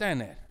everybody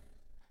understand that?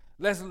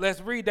 Let's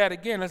read that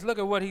again. Let's look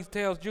at what he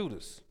tells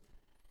Judas.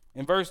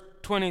 In verse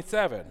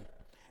 27,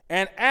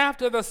 and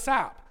after the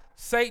sop,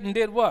 Satan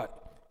did what?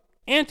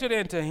 Entered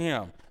into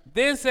him.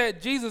 Then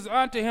said Jesus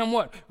unto him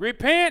what?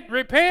 Repent,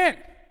 repent.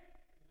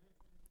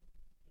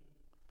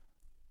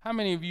 How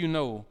many of you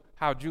know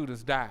how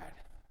Judas died?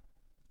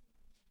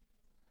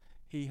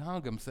 He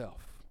hung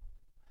himself.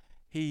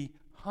 He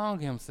hung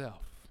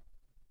himself.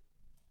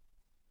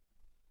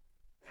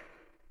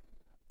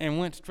 And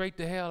went straight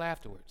to hell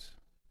afterwards.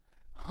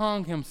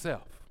 Hung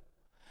himself.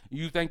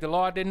 You think the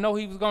Lord didn't know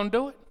he was going to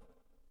do it?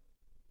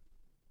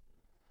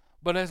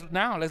 But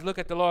let's look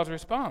at the Lord's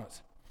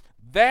response.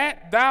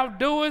 That thou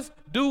doest,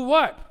 do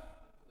what?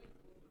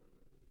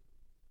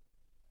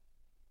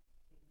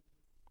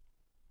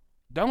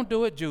 Don't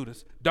do it,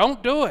 Judas.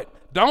 Don't do it.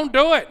 Don't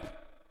do it.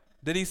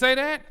 Did he say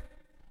that?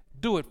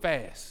 Do it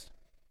fast.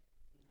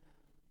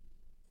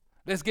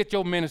 Let's get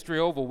your ministry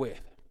over with.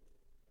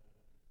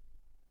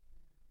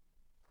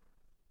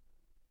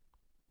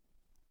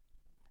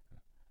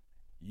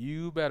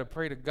 You better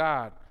pray to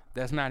God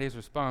that's not his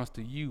response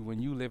to you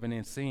when you living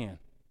in sin.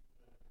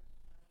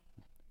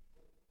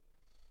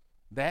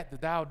 That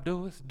thou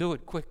doest, do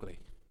it quickly.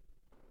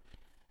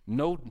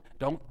 No,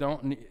 don't,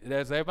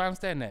 does everybody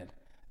understand that?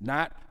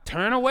 Not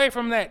turn away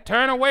from that,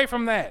 turn away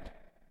from that.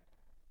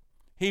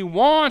 He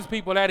warns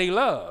people that he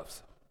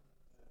loves.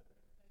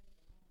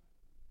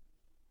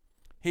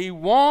 He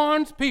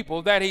warns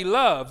people that he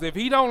loves. If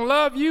he don't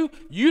love you,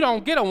 you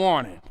don't get a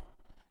warning.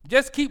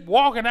 Just keep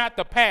walking out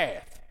the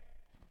path.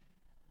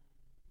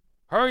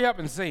 Hurry up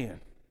and sin.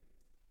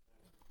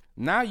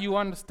 Now you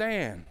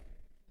understand.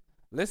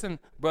 Listen,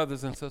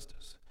 brothers and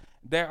sisters,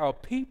 there are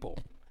people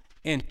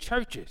in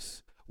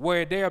churches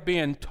where they're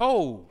being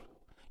told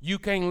you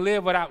can't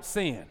live without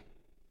sin.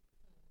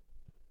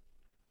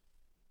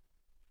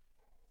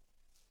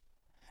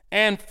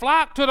 And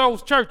flock to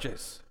those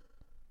churches.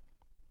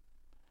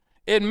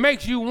 It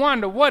makes you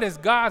wonder, what is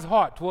God's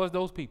heart towards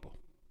those people?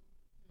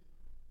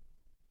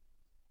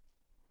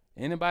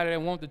 Anybody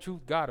that wants the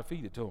truth, God will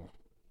feed it to them.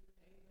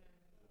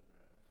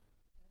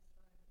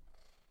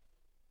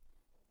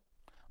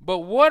 But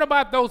what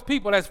about those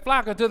people that's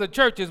flocking to the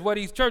churches where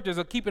these churches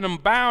are keeping them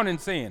bound in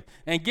sin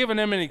and giving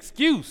them an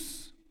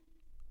excuse?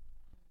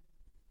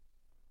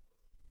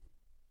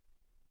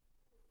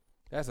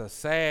 That's a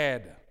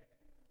sad,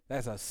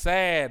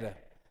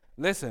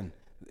 listen,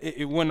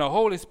 when the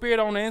Holy Spirit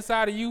on the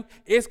inside of you,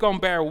 it's going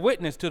to bear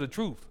witness to the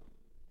truth.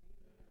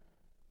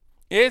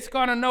 It's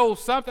going to know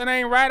something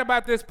ain't right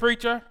about this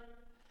preacher.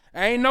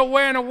 Ain't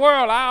nowhere in the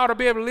world I ought to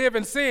be able to live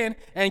in sin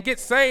and get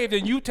saved,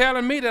 and you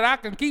telling me that I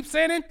can keep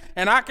sinning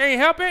and I can't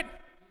help it?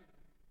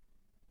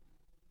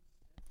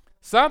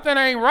 Something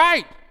ain't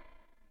right.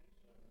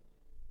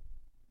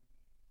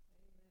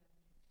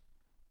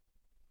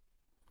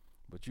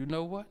 But you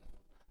know what?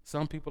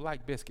 Some people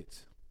like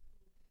biscuits.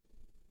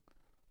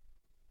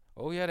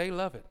 Oh yeah, they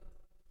love it.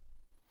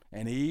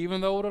 And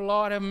even though the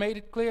Lord have made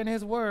it clear in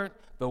his word,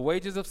 the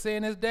wages of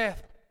sin is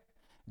death.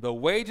 The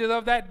wages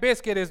of that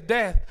biscuit is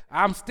death.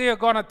 I'm still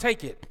going to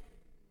take it.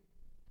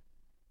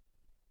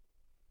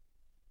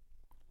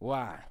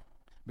 Why?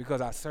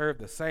 Because I serve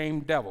the same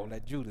devil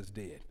that Judas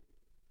did.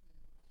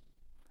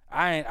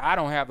 I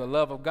don't have the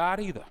love of God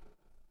either.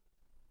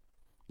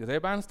 Does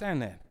everybody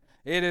understand that?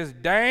 It is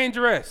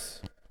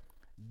dangerous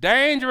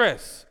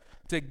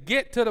to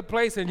get to the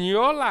place in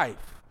your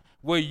life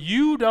where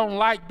you don't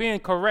like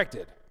being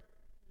corrected.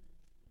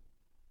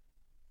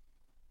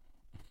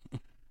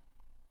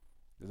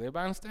 Does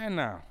everybody understand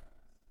now?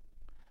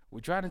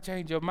 We're trying to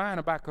change your mind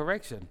about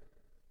correction.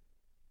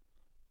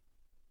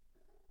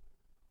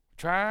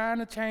 Trying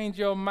to change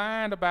your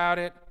mind about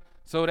it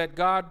so that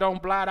God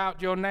don't blot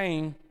out your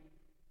name.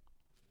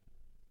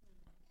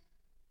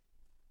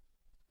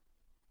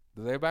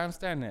 Does everybody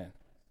understand that?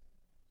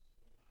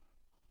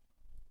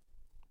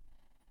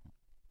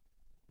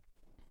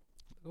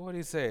 Look what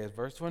he says,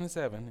 verse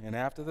 27, and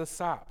after the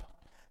sop,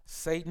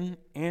 Satan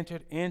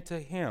entered into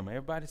him.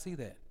 Everybody see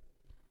that?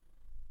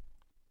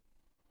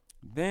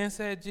 Then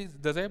said Jesus,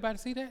 does everybody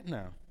see that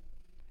now?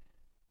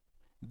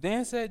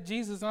 Then said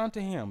Jesus unto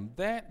him,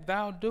 that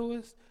thou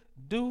doest,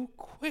 do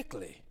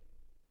quickly.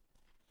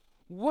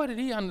 What did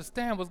he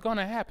understand was going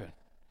to happen?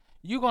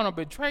 You're going to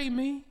betray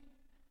me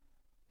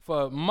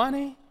for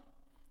money?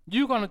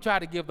 You're going to try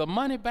to give the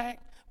money back?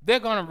 They're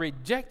going to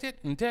reject it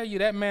and tell you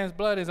that man's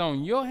blood is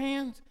on your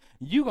hands?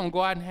 you're going to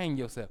go out and hang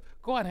yourself.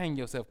 Go out and hang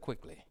yourself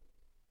quickly.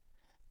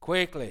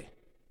 Quickly.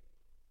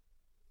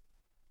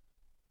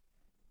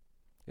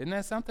 Isn't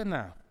that something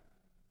now?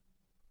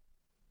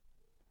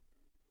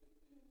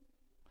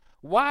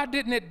 Why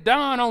didn't it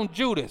dawn on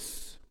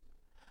Judas?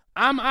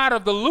 I'm out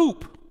of the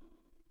loop.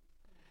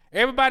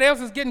 Everybody else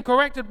is getting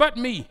corrected but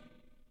me.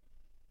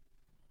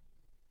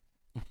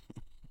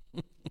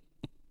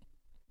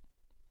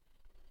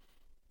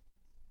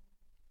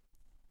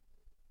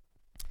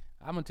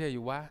 I'm going to tell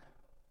you why.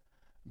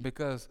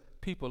 Because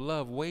people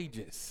love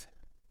wages.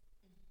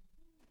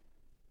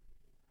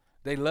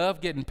 They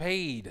love getting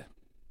paid.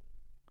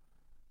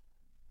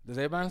 Does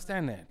everybody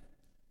understand that?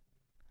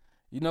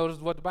 You notice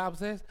what the Bible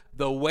says?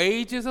 The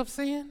wages of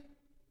sin?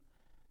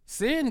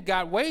 Sin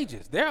got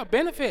wages. There are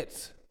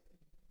benefits.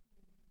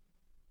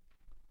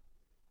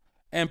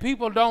 And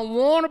people don't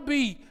want to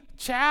be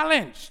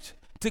challenged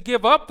to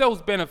give up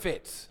those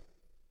benefits.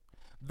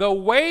 The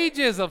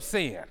wages of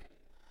sin,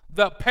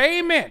 the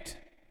payment.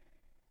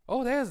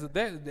 Oh,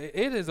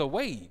 it is a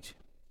wage.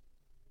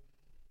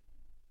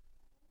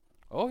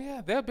 Oh,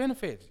 yeah, there are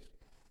benefits.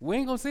 We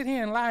ain't going to sit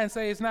here and lie and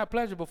say it's not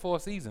pleasurable for a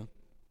season.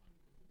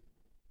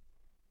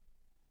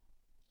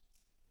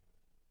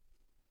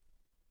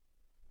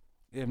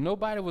 If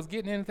nobody was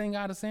getting anything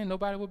out of sin,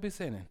 nobody would be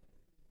sinning.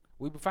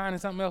 We'd be finding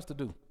something else to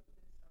do.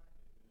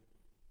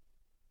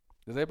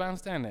 Does everybody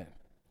understand that?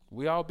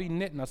 We all be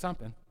knitting or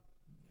something.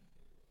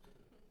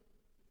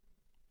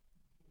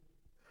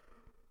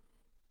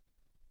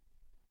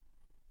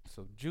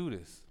 So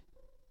Judas,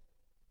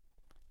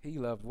 he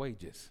loved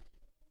wages.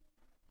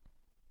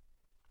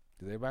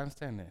 Does everybody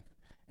understand that?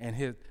 And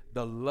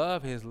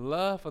his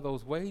love for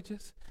those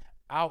wages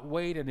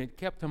outweighed, and it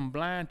kept him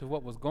blind to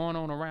what was going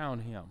on around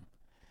him.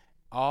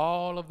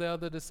 All of the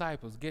other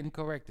disciples getting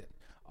corrected.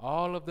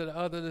 All of the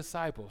other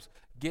disciples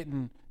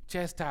getting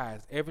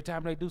chastised every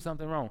time they do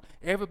something wrong.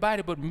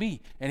 Everybody but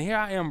me. And here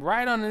I am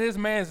right under this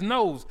man's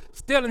nose,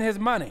 stealing his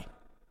money.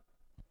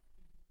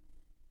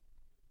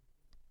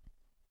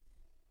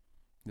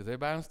 Does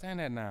everybody understand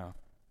that now?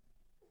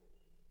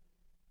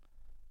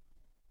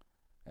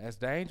 That's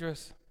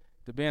dangerous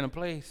to be in a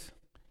place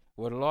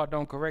where the Lord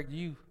don't correct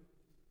you.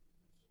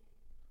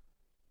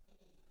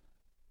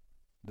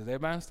 Does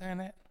everybody understand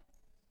that?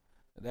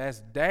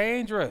 That's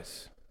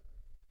dangerous.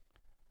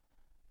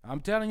 I'm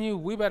telling you,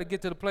 we better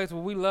get to the place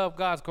where we love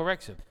God's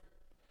correction.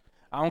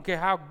 I don't care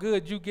how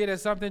good you get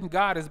at something,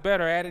 God is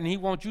better at it, and he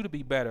wants you to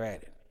be better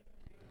at it.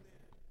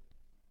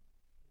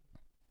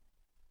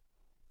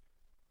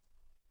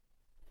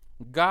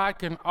 God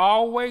can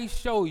always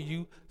show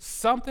you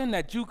something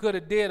that you could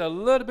have did a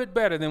little bit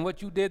better than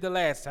what you did the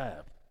last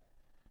time.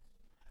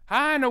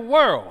 How in the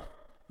world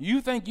you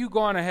think you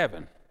going to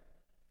heaven?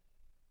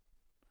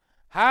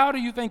 How do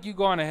you think you're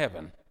going to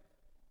heaven?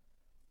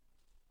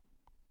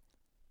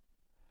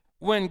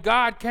 When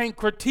God can't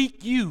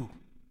critique you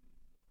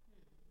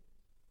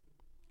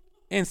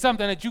in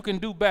something that you can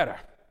do better.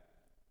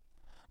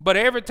 But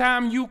every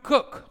time you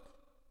cook,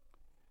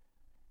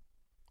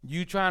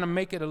 you trying to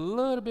make it a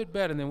little bit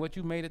better than what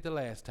you made it the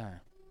last time.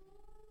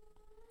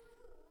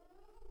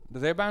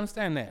 Does everybody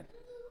understand that?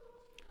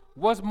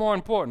 What's more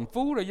important,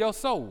 food or your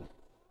soul?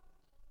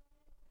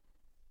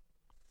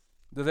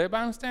 Does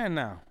everybody understand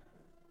now?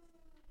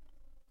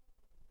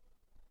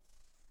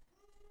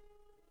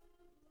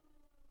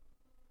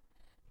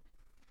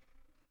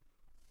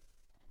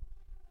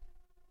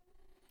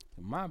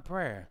 My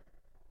prayer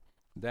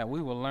that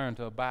we will learn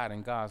to abide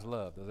in God's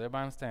love. Does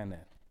everybody understand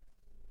that?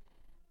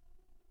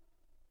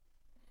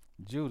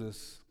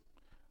 Judas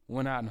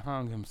went out and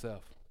hung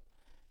himself.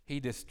 He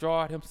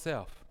destroyed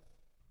himself.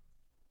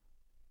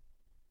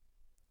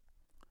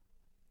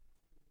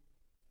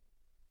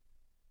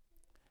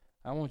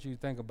 I want you to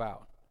think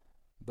about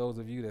those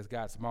of you that's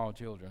got small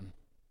children,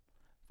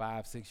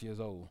 5, 6 years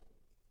old.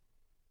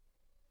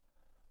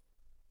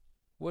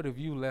 What if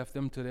you left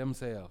them to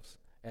themselves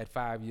at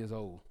 5 years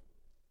old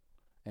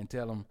and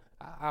tell them,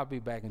 I'll be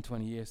back in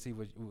 20 years, see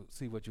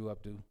what you're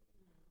up to.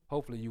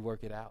 Hopefully you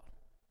work it out.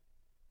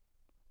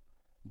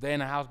 They're in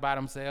the house by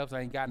themselves,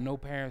 ain't got no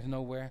parents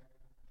nowhere,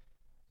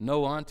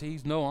 no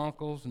aunties, no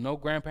uncles, no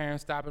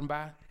grandparents stopping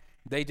by.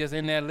 They just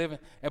in there living.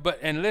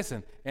 And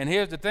listen, and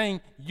here's the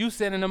thing, you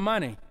sending them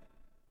money.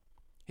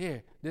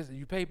 Here,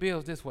 you pay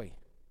bills this way.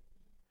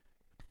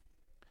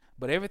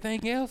 But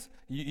everything else,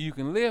 you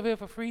can live here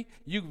for free.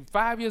 You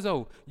 5 years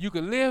old, you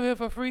can live here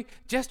for free.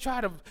 Just try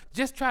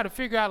to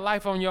figure out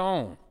life on your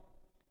own.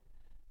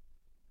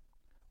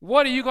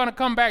 What are you going to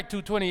come back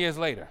to 20 years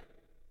later?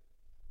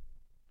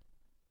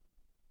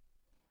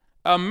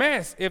 A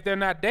mess if they're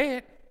not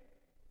dead.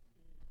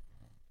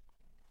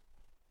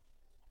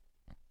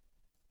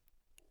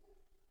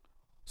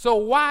 So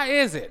why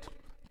is it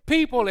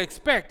people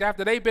expect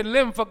after they've been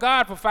living for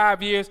God for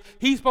 5 years,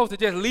 he's supposed to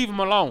just leave them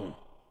alone?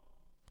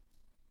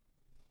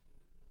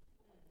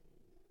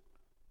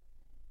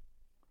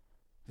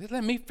 Just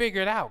let me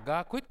figure it out,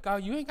 God. Quit,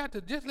 God. You ain't got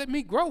to, just let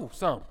me grow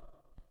some.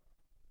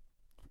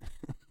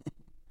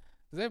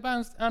 Does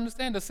everybody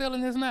understand the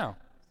silliness now?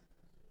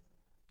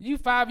 You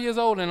 5 years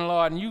old in the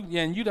Lord,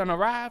 and you done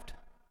arrived?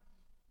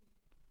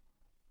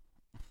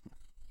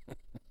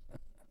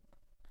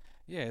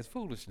 Yeah, it's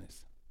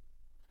foolishness.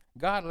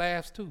 God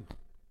laughs too.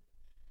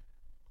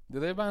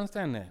 Does everybody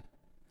understand that?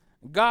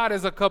 God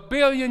is a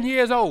kabillion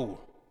years old.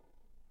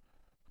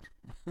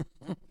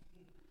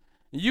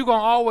 You're going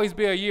to always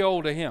be a year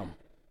older than him.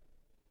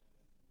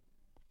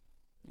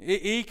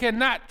 He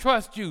cannot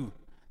trust you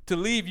to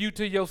leave you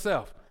to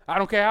yourself. I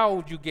don't care how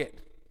old you get.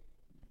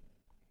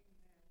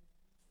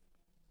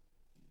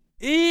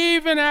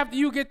 Even after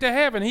you get to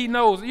heaven, he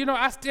knows,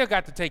 I still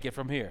got to take it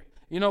from here.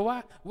 You know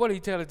why? What did he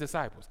tell his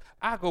disciples?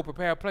 I go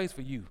prepare a place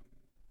for you.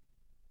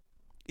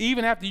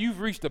 Even after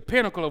you've reached the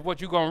pinnacle of what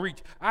you're going to reach,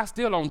 I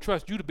still don't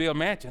trust you to build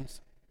mansions.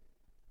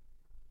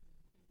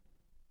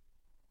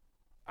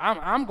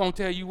 I'm going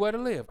to tell you where to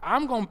live.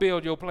 I'm going to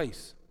build your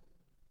place.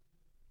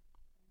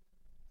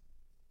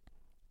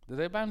 Does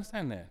everybody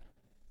understand that?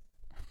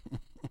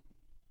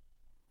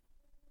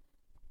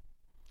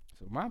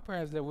 So my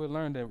prayer is that we'll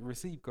learn to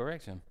receive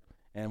correction.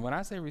 And when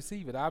I say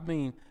receive it, I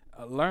mean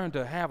learn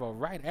to have a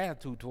right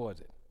attitude towards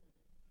it.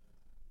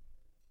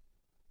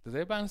 Does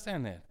everybody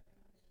understand that?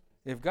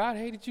 If God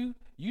hated you,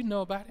 you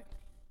know about it.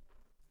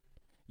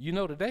 You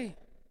know today.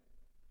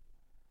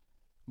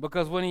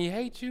 Because when he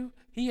hates you,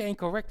 he ain't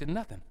correcting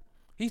nothing.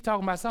 He's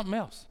talking about something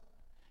else.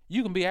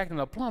 You can be acting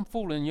a plumb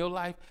fool in your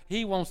life.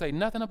 He won't say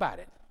nothing about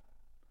it.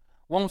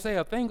 Won't say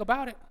a thing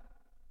about it.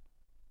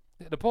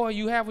 The poor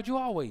you have with you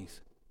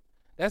always.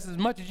 That's as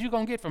much as you're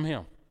going to get from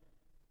him.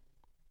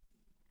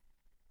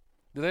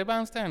 Does everybody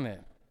understand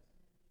that?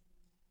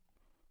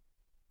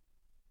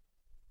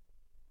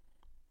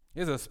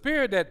 There's a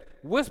spirit that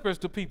whispers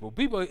to people.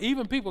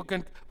 Even people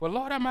can, well,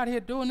 Lord, I'm out here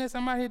doing this,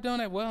 I'm out here doing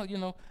that.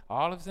 Well,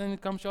 all of sin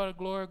comes short of the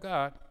glory of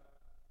God.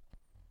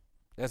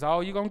 That's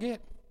all you're going to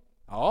get.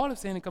 All of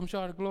sin comes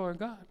short of the glory of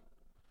God.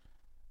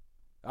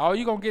 All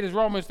you're going to get is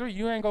Romans 3.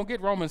 You ain't going to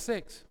get Romans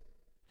 6.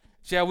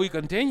 Shall we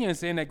continue in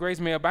sin that grace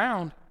may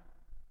abound?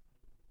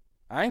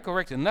 I ain't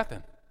correcting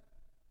nothing.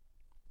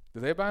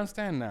 Does everybody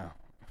understand now?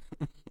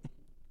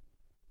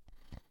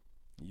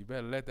 You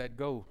better let that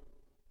go.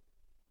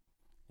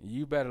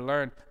 You better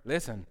learn.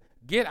 Listen,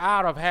 get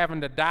out of having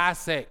to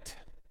dissect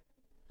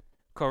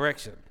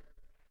correction.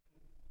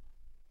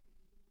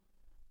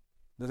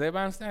 Does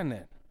everybody understand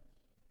that?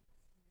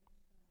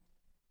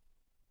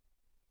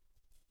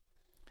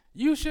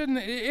 It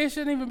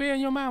shouldn't even be in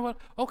your mind. Well,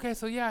 okay,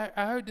 so yeah,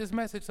 I heard this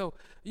message. So,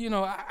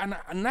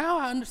 now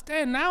I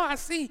understand. Now I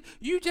see.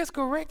 You just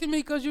corrected me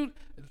because you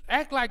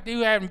act like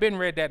you haven't been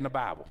read that in the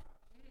Bible.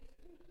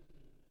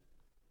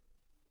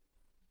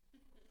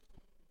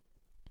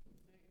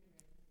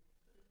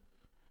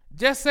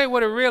 Just say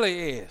what it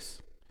really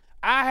is.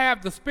 I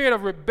have the spirit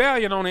of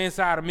rebellion on the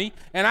inside of me,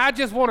 and I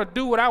just want to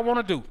do what I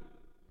want to do.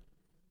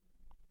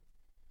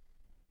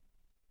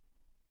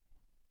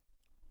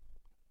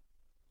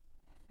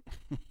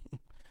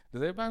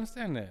 Does everybody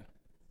understand that?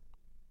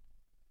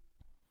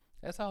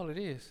 That's all it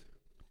is.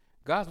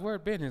 God's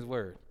word been his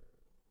word.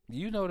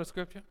 You know the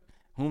scripture.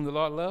 Whom the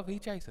Lord loves, he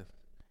chastens.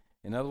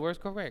 In other words,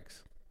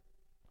 corrects.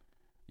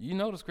 You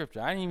know the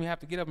scripture. I didn't even have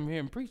to get up in here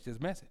and preach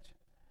this message.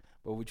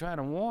 But we're trying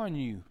to warn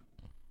you.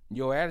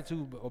 Your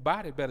attitude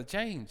about it better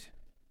change.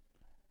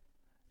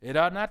 It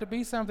ought not to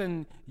be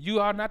something,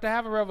 you ought not to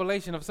have a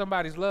revelation of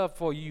somebody's love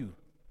for you.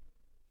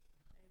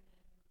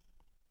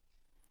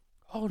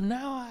 Oh,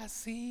 now I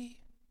see.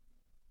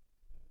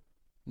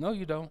 No,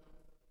 you don't.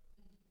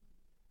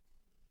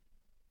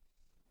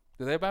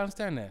 Does everybody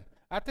understand that?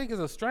 I think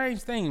it's a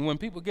strange thing when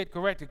people get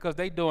corrected because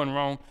they doing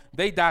wrong,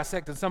 they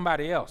dissecting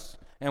somebody else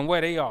and where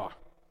they are.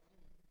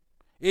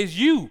 It's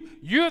you.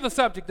 You're the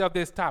subject of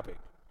this topic.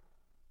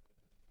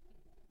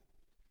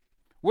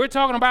 We're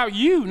talking about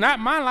you, not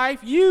my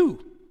life,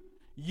 you.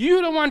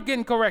 You the one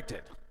getting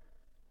corrected.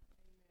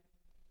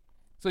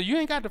 So you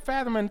ain't got to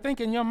fathom and think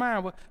in your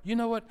mind, well, you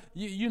know what,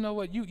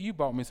 you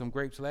bought me some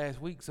grapes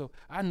last week, so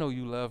I know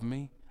you love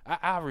me.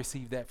 I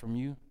received that from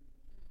you.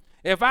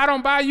 If I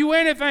don't buy you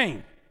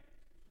anything,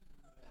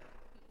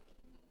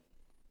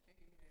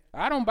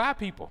 I don't buy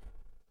people.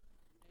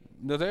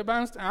 Does everybody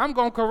understand? I'm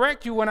going to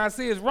correct you when I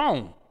see it's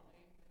wrong.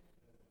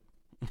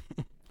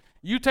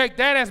 You take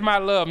that as my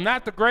love,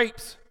 not the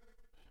grapes.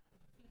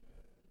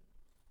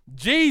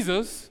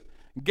 Jesus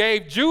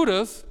gave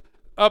Judas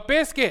a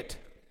biscuit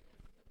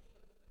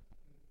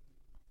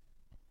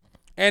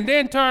and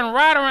then turned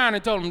right around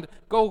and told him,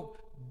 go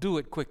do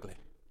it quickly.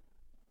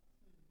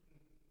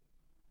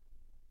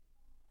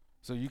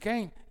 So you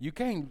can't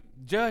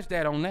judge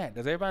that on that.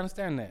 Does everybody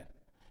understand that?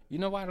 You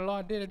know why the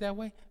Lord did it that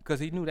way?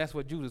 Because he knew that's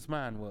what Judas'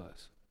 mind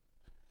was.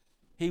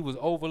 He was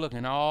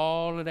overlooking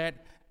all of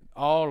that.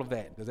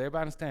 Does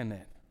everybody understand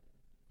that?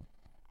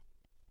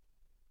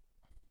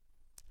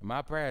 And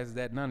my prayer is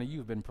that none of you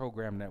have been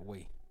programmed that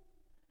way,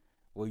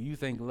 where you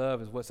think love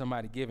is what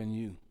somebody giving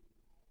you,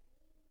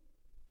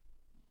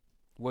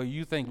 where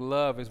you think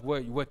love is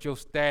what your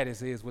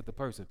status is with the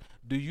person.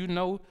 Do you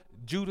know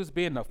Judas,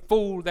 being the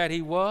fool that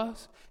he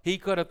was, he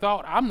could have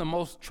thought, I'm the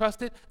most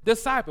trusted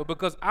disciple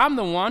because I'm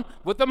the one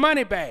with the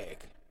money bag.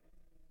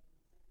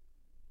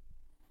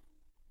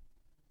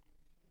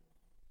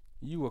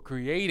 You were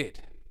created.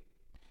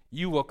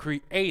 You were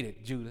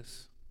created,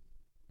 Judas.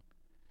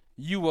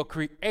 You were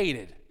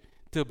created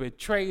to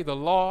betray the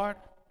Lord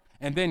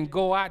and then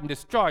go out and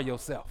destroy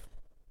yourself.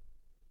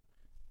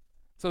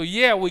 So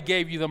yeah, we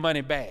gave you the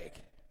money back,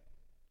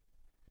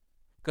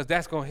 because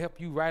that's going to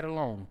help you right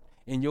along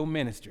in your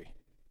ministry.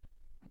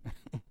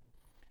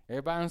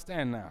 Everybody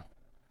understand now?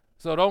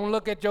 So don't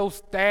look at your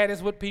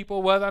status with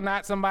people, whether or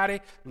not somebody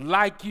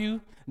like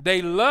you.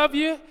 They love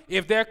you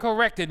if they're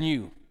correcting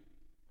you.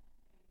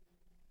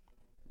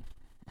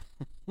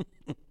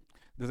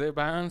 Does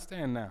everybody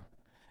understand now?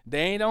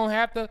 They don't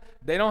have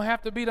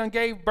to be done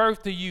gave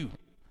birth to you.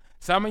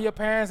 Some of your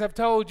parents have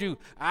told you,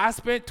 I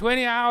spent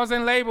 20 hours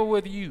in labor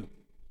with you.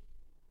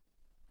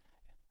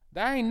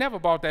 They ain't never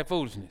bought that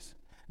foolishness.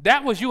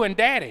 That was you and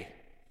daddy.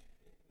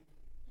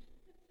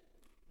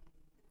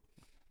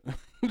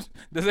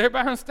 Does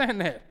everybody understand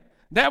that?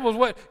 That was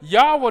what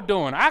y'all were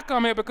doing. I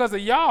come here because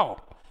of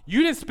y'all.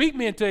 You didn't speak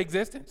me into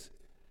existence.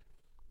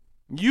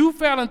 You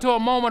fell into a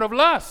moment of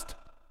lust.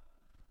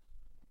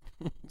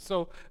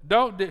 So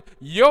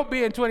you're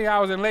being 20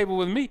 hours in labor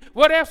with me.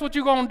 What else what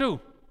you gonna do?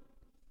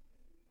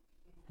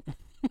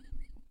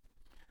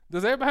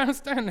 Does everybody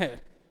understand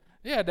that?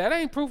 Yeah, that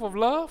ain't proof of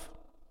love.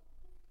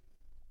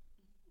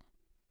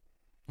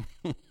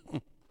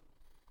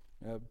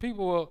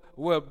 People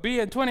will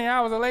be in 20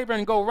 hours of labor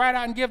and go right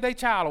out and give their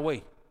child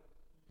away.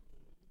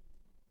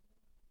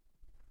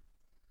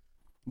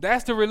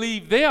 That's to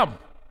relieve them.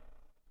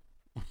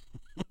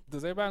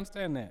 Does everybody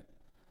understand that?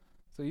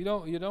 So you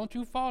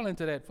don't fall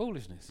into that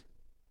foolishness.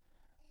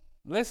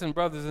 Listen,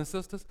 brothers and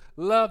sisters,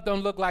 love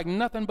don't look like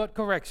nothing but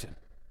correction.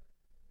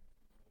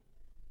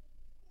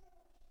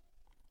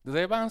 Does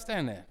everybody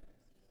understand that?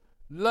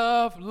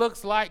 Love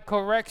looks like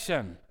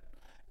correction.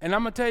 And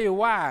I'm going to tell you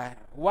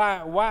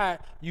why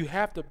you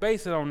have to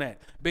base it on that.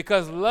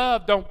 Because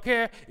love don't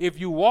care if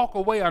you walk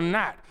away or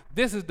not.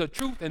 This is the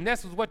truth, and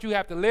this is what you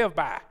have to live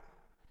by.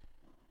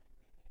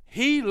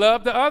 He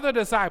loved the other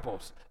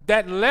disciples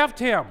that left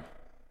him.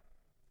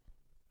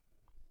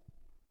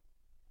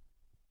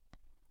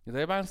 Does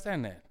everybody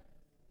understand that?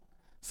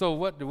 So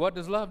what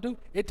does love do?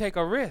 It take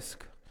a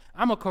risk.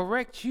 I'm going to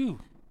correct you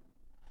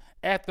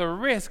at the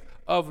risk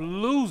of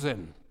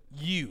losing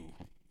you.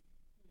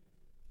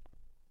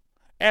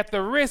 At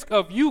the risk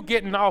of you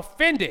getting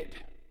offended.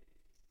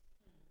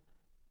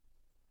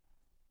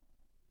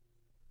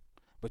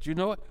 But you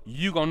know what?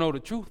 You're going to know the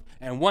truth.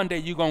 And one day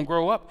you're going to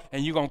grow up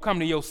and you're going to come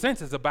to your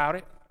senses about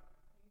it.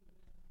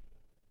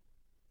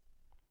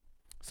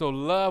 So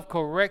love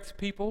corrects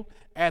people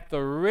at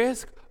the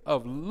risk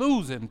of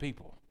losing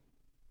people.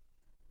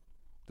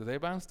 Does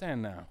everybody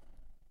understand now?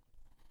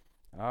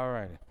 All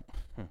right.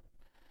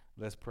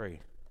 Let's pray.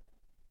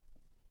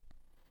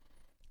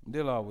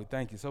 Dear Lord, we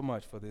thank you so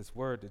much for this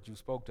word that you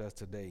spoke to us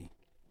today.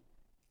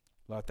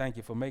 Lord, thank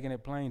you for making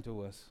it plain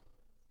to us.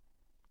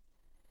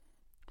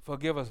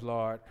 Forgive us,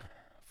 Lord,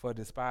 for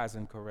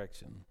despising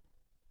correction,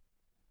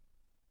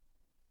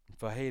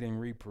 for hating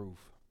reproof.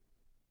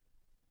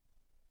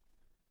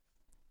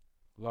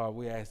 Lord,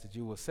 we ask that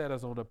you will set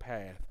us on the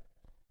path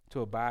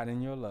to abide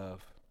in your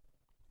love.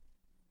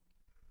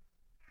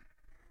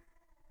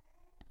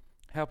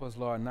 Help us,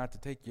 Lord, not to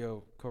take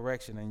your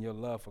correction and your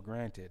love for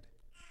granted.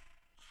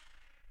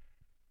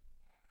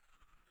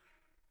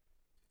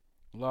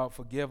 Lord,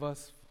 forgive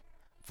us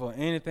for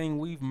anything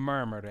we've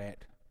murmured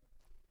at.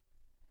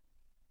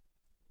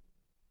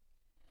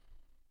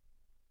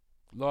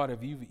 Lord,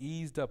 if you've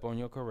eased up on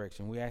your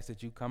correction, we ask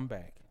that you come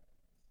back.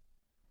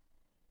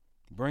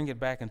 Bring it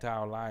back into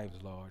our lives,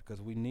 Lord,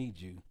 because we need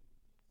you.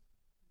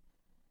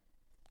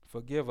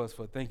 Forgive us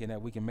for thinking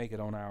that we can make it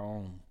on our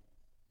own.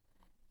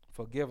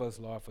 Forgive us,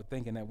 Lord, for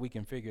thinking that we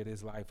can figure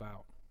this life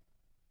out.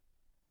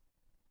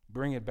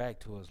 Bring it back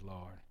to us,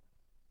 Lord.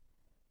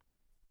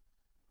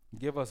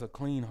 Give us a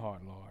clean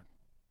heart, Lord.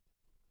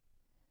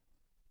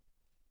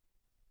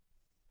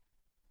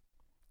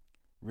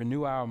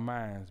 Renew our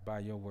minds by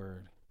your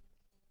word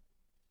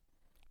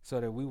so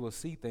that we will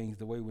see things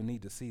the way we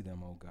need to see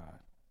them, oh God.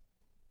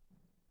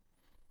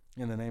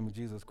 In the name of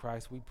Jesus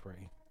Christ we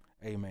pray.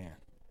 Amen.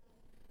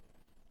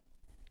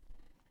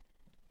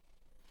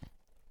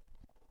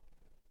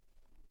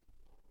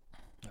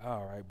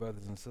 All right,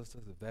 brothers and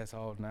sisters, if that's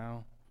all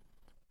now,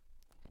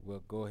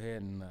 we'll go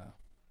ahead and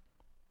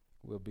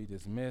we'll be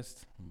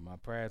dismissed. My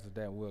prayers is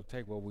that we'll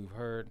take what we've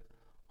heard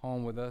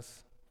home with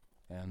us,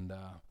 and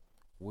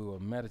we will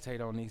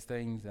meditate on these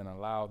things and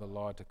allow the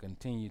Lord to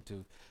continue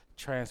to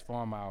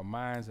transform our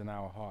minds and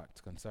our hearts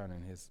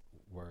concerning his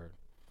word.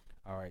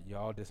 All right, you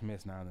all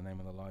dismissed now in the name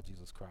of the Lord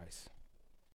Jesus Christ.